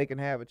 just so they can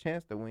have a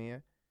chance to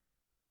win.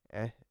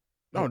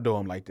 Don't do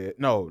him like that.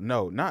 No,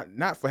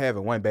 not for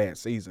having one bad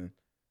season.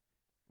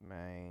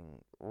 Man,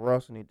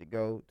 Russell need to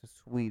go to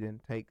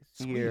Sweden, take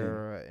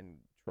Sierra, and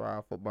try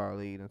a football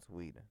league in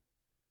Sweden.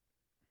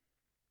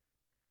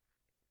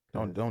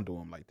 Don't do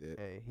him like that.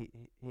 Hey,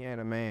 he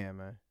ain't a man,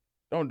 man.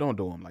 Don't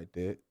do him like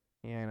that.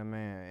 He ain't a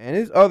man. And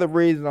there's other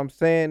reasons I'm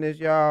saying this,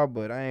 y'all,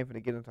 but I ain't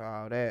finna get into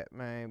all that,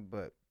 man.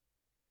 But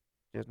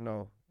just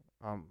know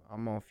I'm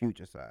on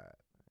Future side.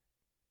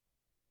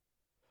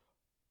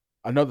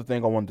 Another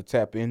thing I wanted to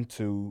tap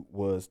into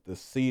was the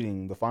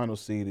seeding, the final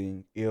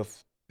seeding,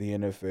 if the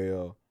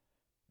NFL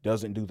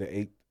doesn't do the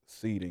 8th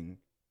seeding,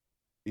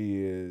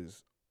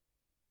 is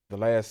the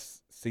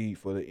last seed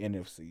for the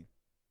NFC.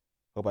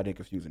 Hope I didn't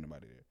confuse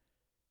anybody there.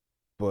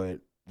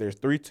 But there's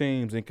 3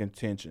 teams in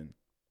contention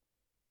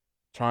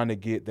trying to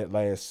get that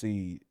last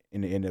seed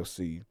in the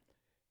NFC,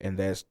 and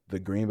that's the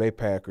Green Bay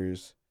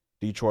Packers,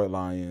 Detroit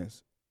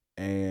Lions,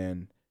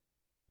 and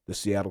the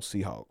Seattle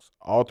Seahawks.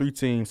 All 3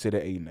 teams sit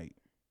at 8-8.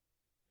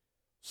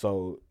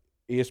 So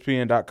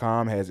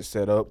ESPN.com has it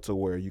set up to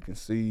where you can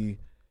see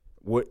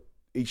what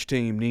each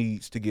team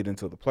needs to get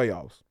into the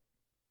playoffs.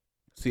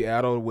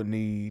 Seattle would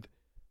need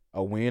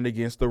a win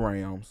against the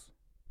Rams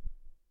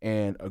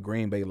and a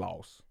Green Bay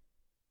loss.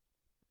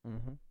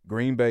 Mm-hmm.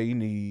 Green Bay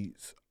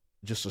needs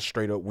just a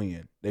straight up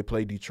win. They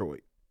play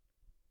Detroit.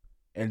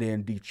 And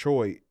then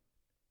Detroit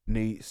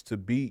needs to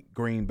beat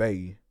Green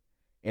Bay,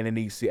 and it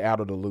needs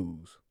Seattle to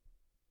lose.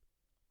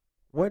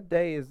 What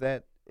day is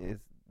that? Is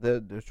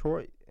the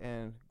Detroit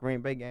and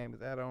Green Bay game? Is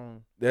that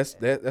on That's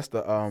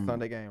the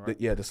Sunday game, right?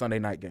 the Sunday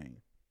night game.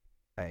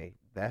 Hey,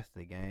 that's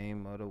the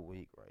game of the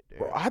week right there.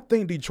 Bro, I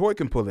think Detroit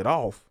can pull it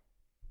off.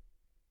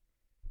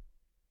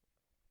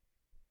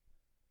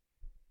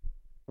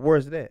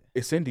 Where's that?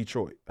 It's in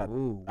Detroit.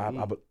 Ooh,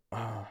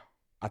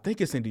 I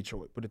think it's in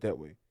Detroit. Put it that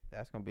way.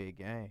 that's gonna be a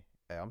game.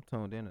 Hey, I'm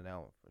tuned into that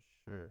one for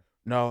sure.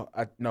 No,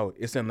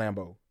 it's in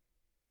Lambeau.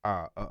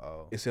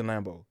 Uh-oh. It's in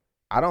Lambeau.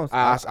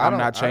 I'm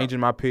not changing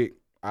my pick.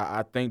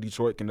 I think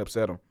Detroit can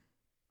upset them.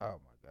 Oh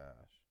my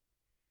gosh,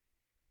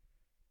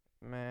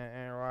 man,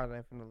 Aaron Rodgers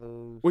ain't finna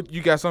lose. What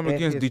you got something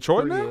against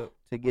Detroit now,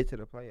 to get to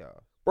the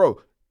playoffs, bro?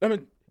 I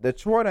mean,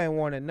 Detroit ain't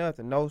wanting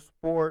nothing. No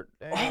sport.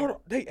 hold on,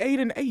 they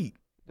 8-8.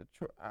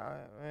 Detroit,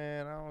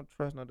 man, I don't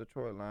trust no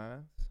Detroit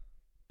Lions.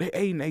 They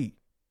 8-8.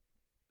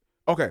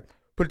 Okay,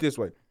 put it this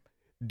way: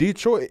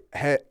 Detroit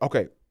had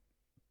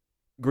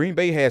Green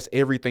Bay has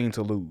everything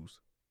to lose.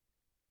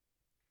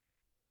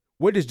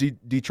 What does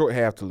Detroit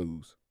have to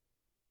lose?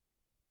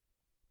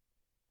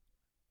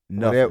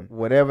 Nothing.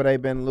 Whatever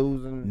they've been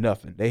losing.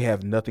 Nothing. They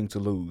have nothing to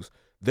lose.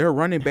 Their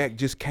running back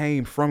just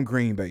came from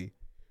Green Bay.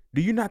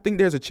 Do you not think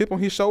there's a chip on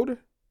his shoulder?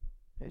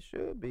 It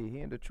should be. He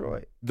in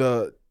Detroit.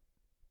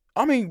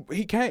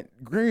 He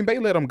can't. Green Bay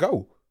let him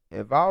go.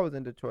 If I was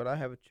in Detroit, I'd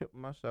have a chip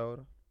on my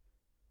shoulder.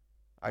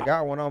 I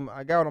got one on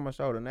my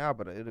shoulder now,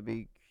 but it'll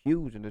be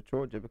huge in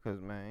Detroit just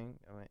because, man.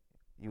 I mean,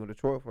 you in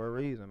Detroit for a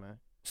reason, man.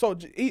 So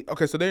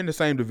they're in the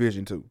same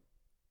division too.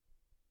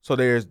 So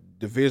there's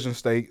division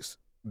stakes.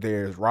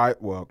 There's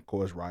of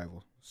course,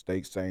 rival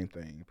stakes, same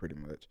thing, pretty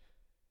much.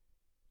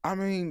 I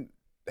mean,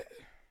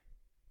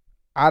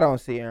 I don't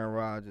see Aaron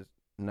Rodgers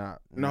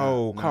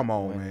come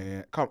on,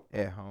 man, come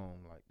at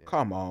home like that.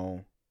 Come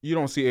on, you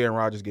don't see Aaron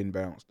Rodgers getting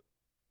bounced.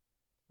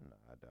 No,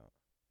 I don't.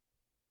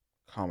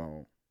 Come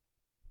on.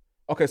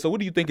 Okay, so what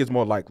do you think is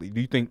more likely?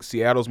 Do you think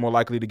Seattle's more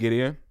likely to get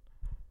in?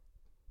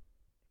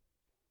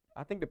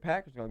 I think the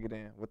Packers gonna get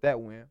in with that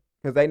win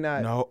because they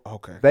not. No,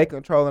 okay. They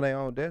controlling their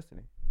own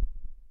destiny.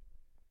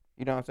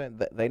 You know what I'm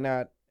saying? They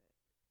not.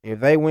 If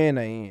they win,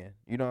 they in.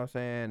 You know what I'm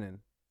saying? And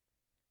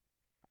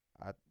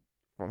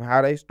from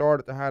how they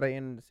started to how they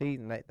ended the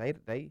season,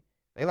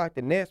 they like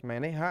the Nets,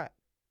 man. They hot.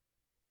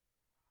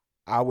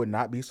 I would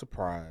not be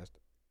surprised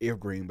if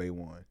Green Bay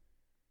won.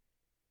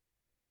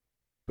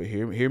 But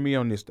hear me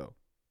on this though.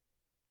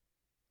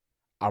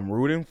 I'm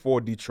rooting for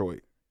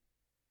Detroit.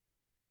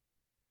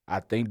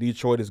 I think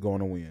Detroit is going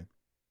to win.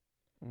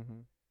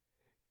 Mm-hmm.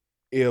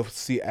 If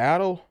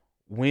Seattle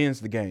wins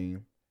the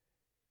game,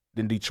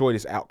 then Detroit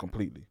is out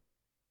completely.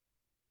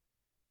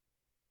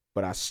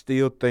 But I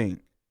still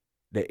think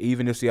that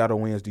even if Seattle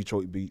wins,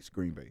 Detroit beats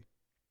Green Bay.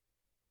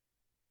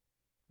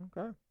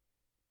 Okay.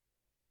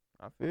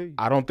 I feel you.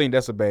 I don't think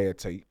that's a bad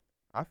take.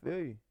 I feel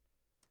you.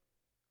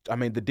 I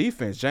mean, the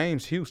defense,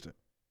 James Houston,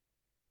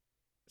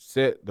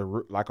 set a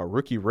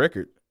rookie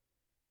record,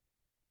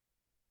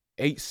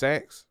 8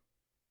 sacks.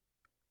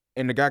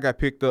 And the guy got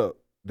picked up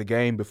the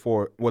game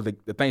before, the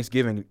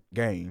Thanksgiving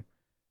game.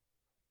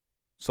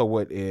 So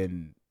what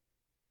do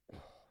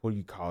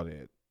you call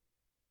that?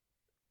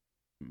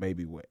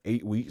 Maybe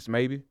 8 weeks,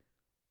 maybe?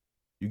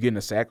 You getting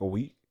a sack a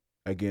week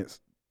against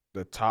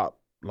the top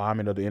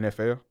lineman of the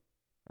NFL?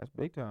 That's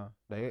big time.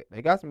 They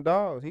got some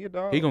dogs. He a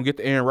dog. He gonna get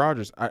to Aaron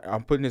Rodgers.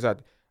 I'm putting this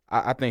out.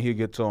 I think he'll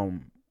get to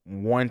him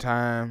one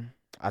time.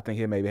 I think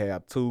he'll maybe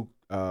have 2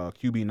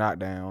 QB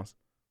knockdowns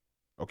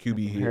or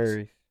QB hits.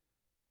 Harris.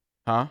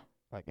 Huh?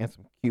 Like and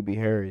some QB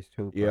Harris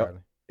too. Yep.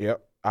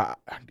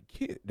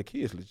 The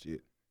kid's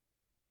legit.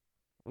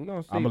 We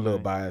gonna see. I'm a little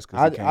biased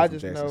because he came from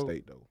Jackson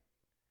State though.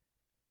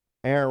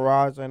 Aaron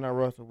Rodgers ain't no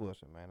Russell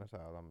Wilson, man. That's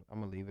all. I'm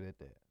gonna leave it at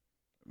that.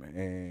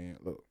 Man,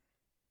 look.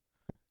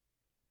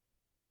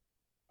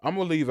 I'm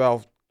gonna leave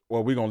out.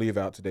 Well, we're gonna leave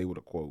out today with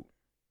a quote.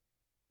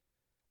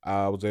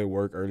 I was at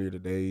work earlier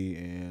today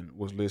and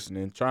was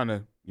listening, trying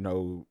to,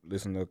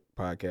 listen to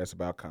podcasts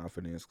about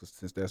confidence, because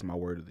since that's my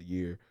word of the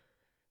year,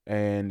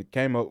 and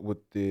came up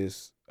with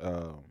this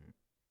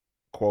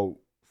quote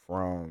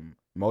from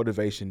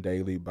Motivation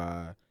Daily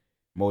by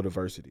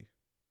Motiversity.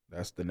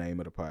 That's the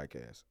name of the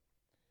podcast.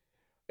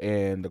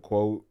 And the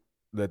quote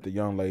that the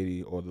young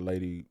lady or the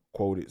lady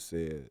quoted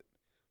said,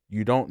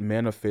 "You don't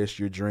manifest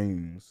your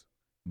dreams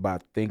by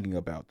thinking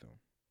about them.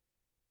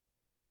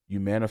 You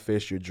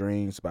manifest your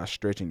dreams by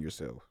stretching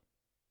yourself.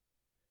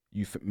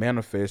 You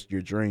manifest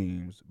your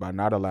dreams by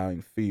not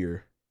allowing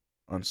fear,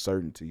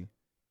 uncertainty,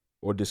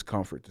 or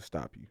discomfort to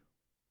stop you."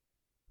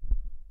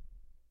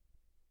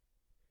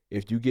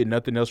 If you get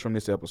nothing else from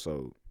this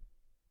episode,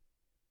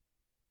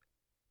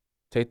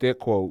 take that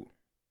quote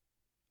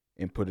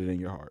and put it in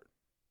your heart.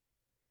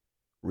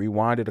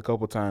 Rewind it a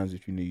couple times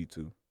if you need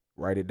to.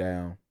 Write it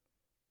down.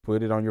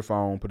 Put it on your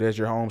phone. Put it as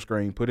your home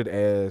screen. Put it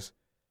as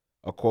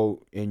a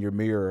quote in your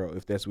mirror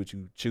if that's what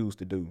you choose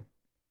to do.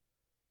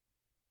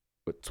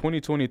 But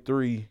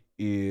 2023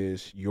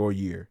 is your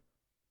year.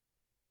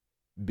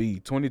 B,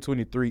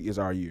 2023 is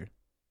our year.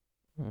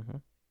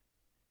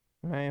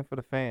 Man, for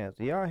the fans,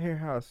 do y'all hear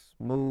how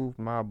smooth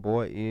my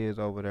boy is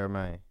over there,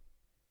 man?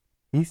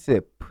 He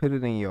said, "Put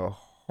it in your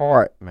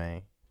heart,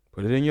 man."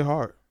 Put it in your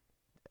heart.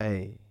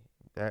 Hey,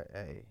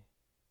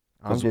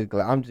 I'm just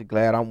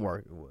glad I'm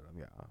working with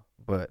him, y'all.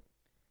 But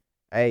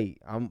hey,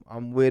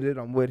 I'm with it.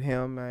 I'm with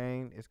him,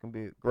 man. It's gonna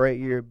be a great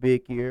year,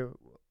 big year.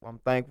 I'm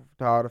thankful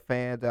to all the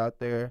fans out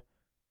there.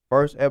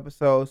 First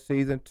episode,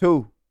 season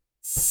 2.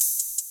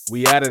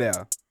 We out of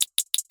there.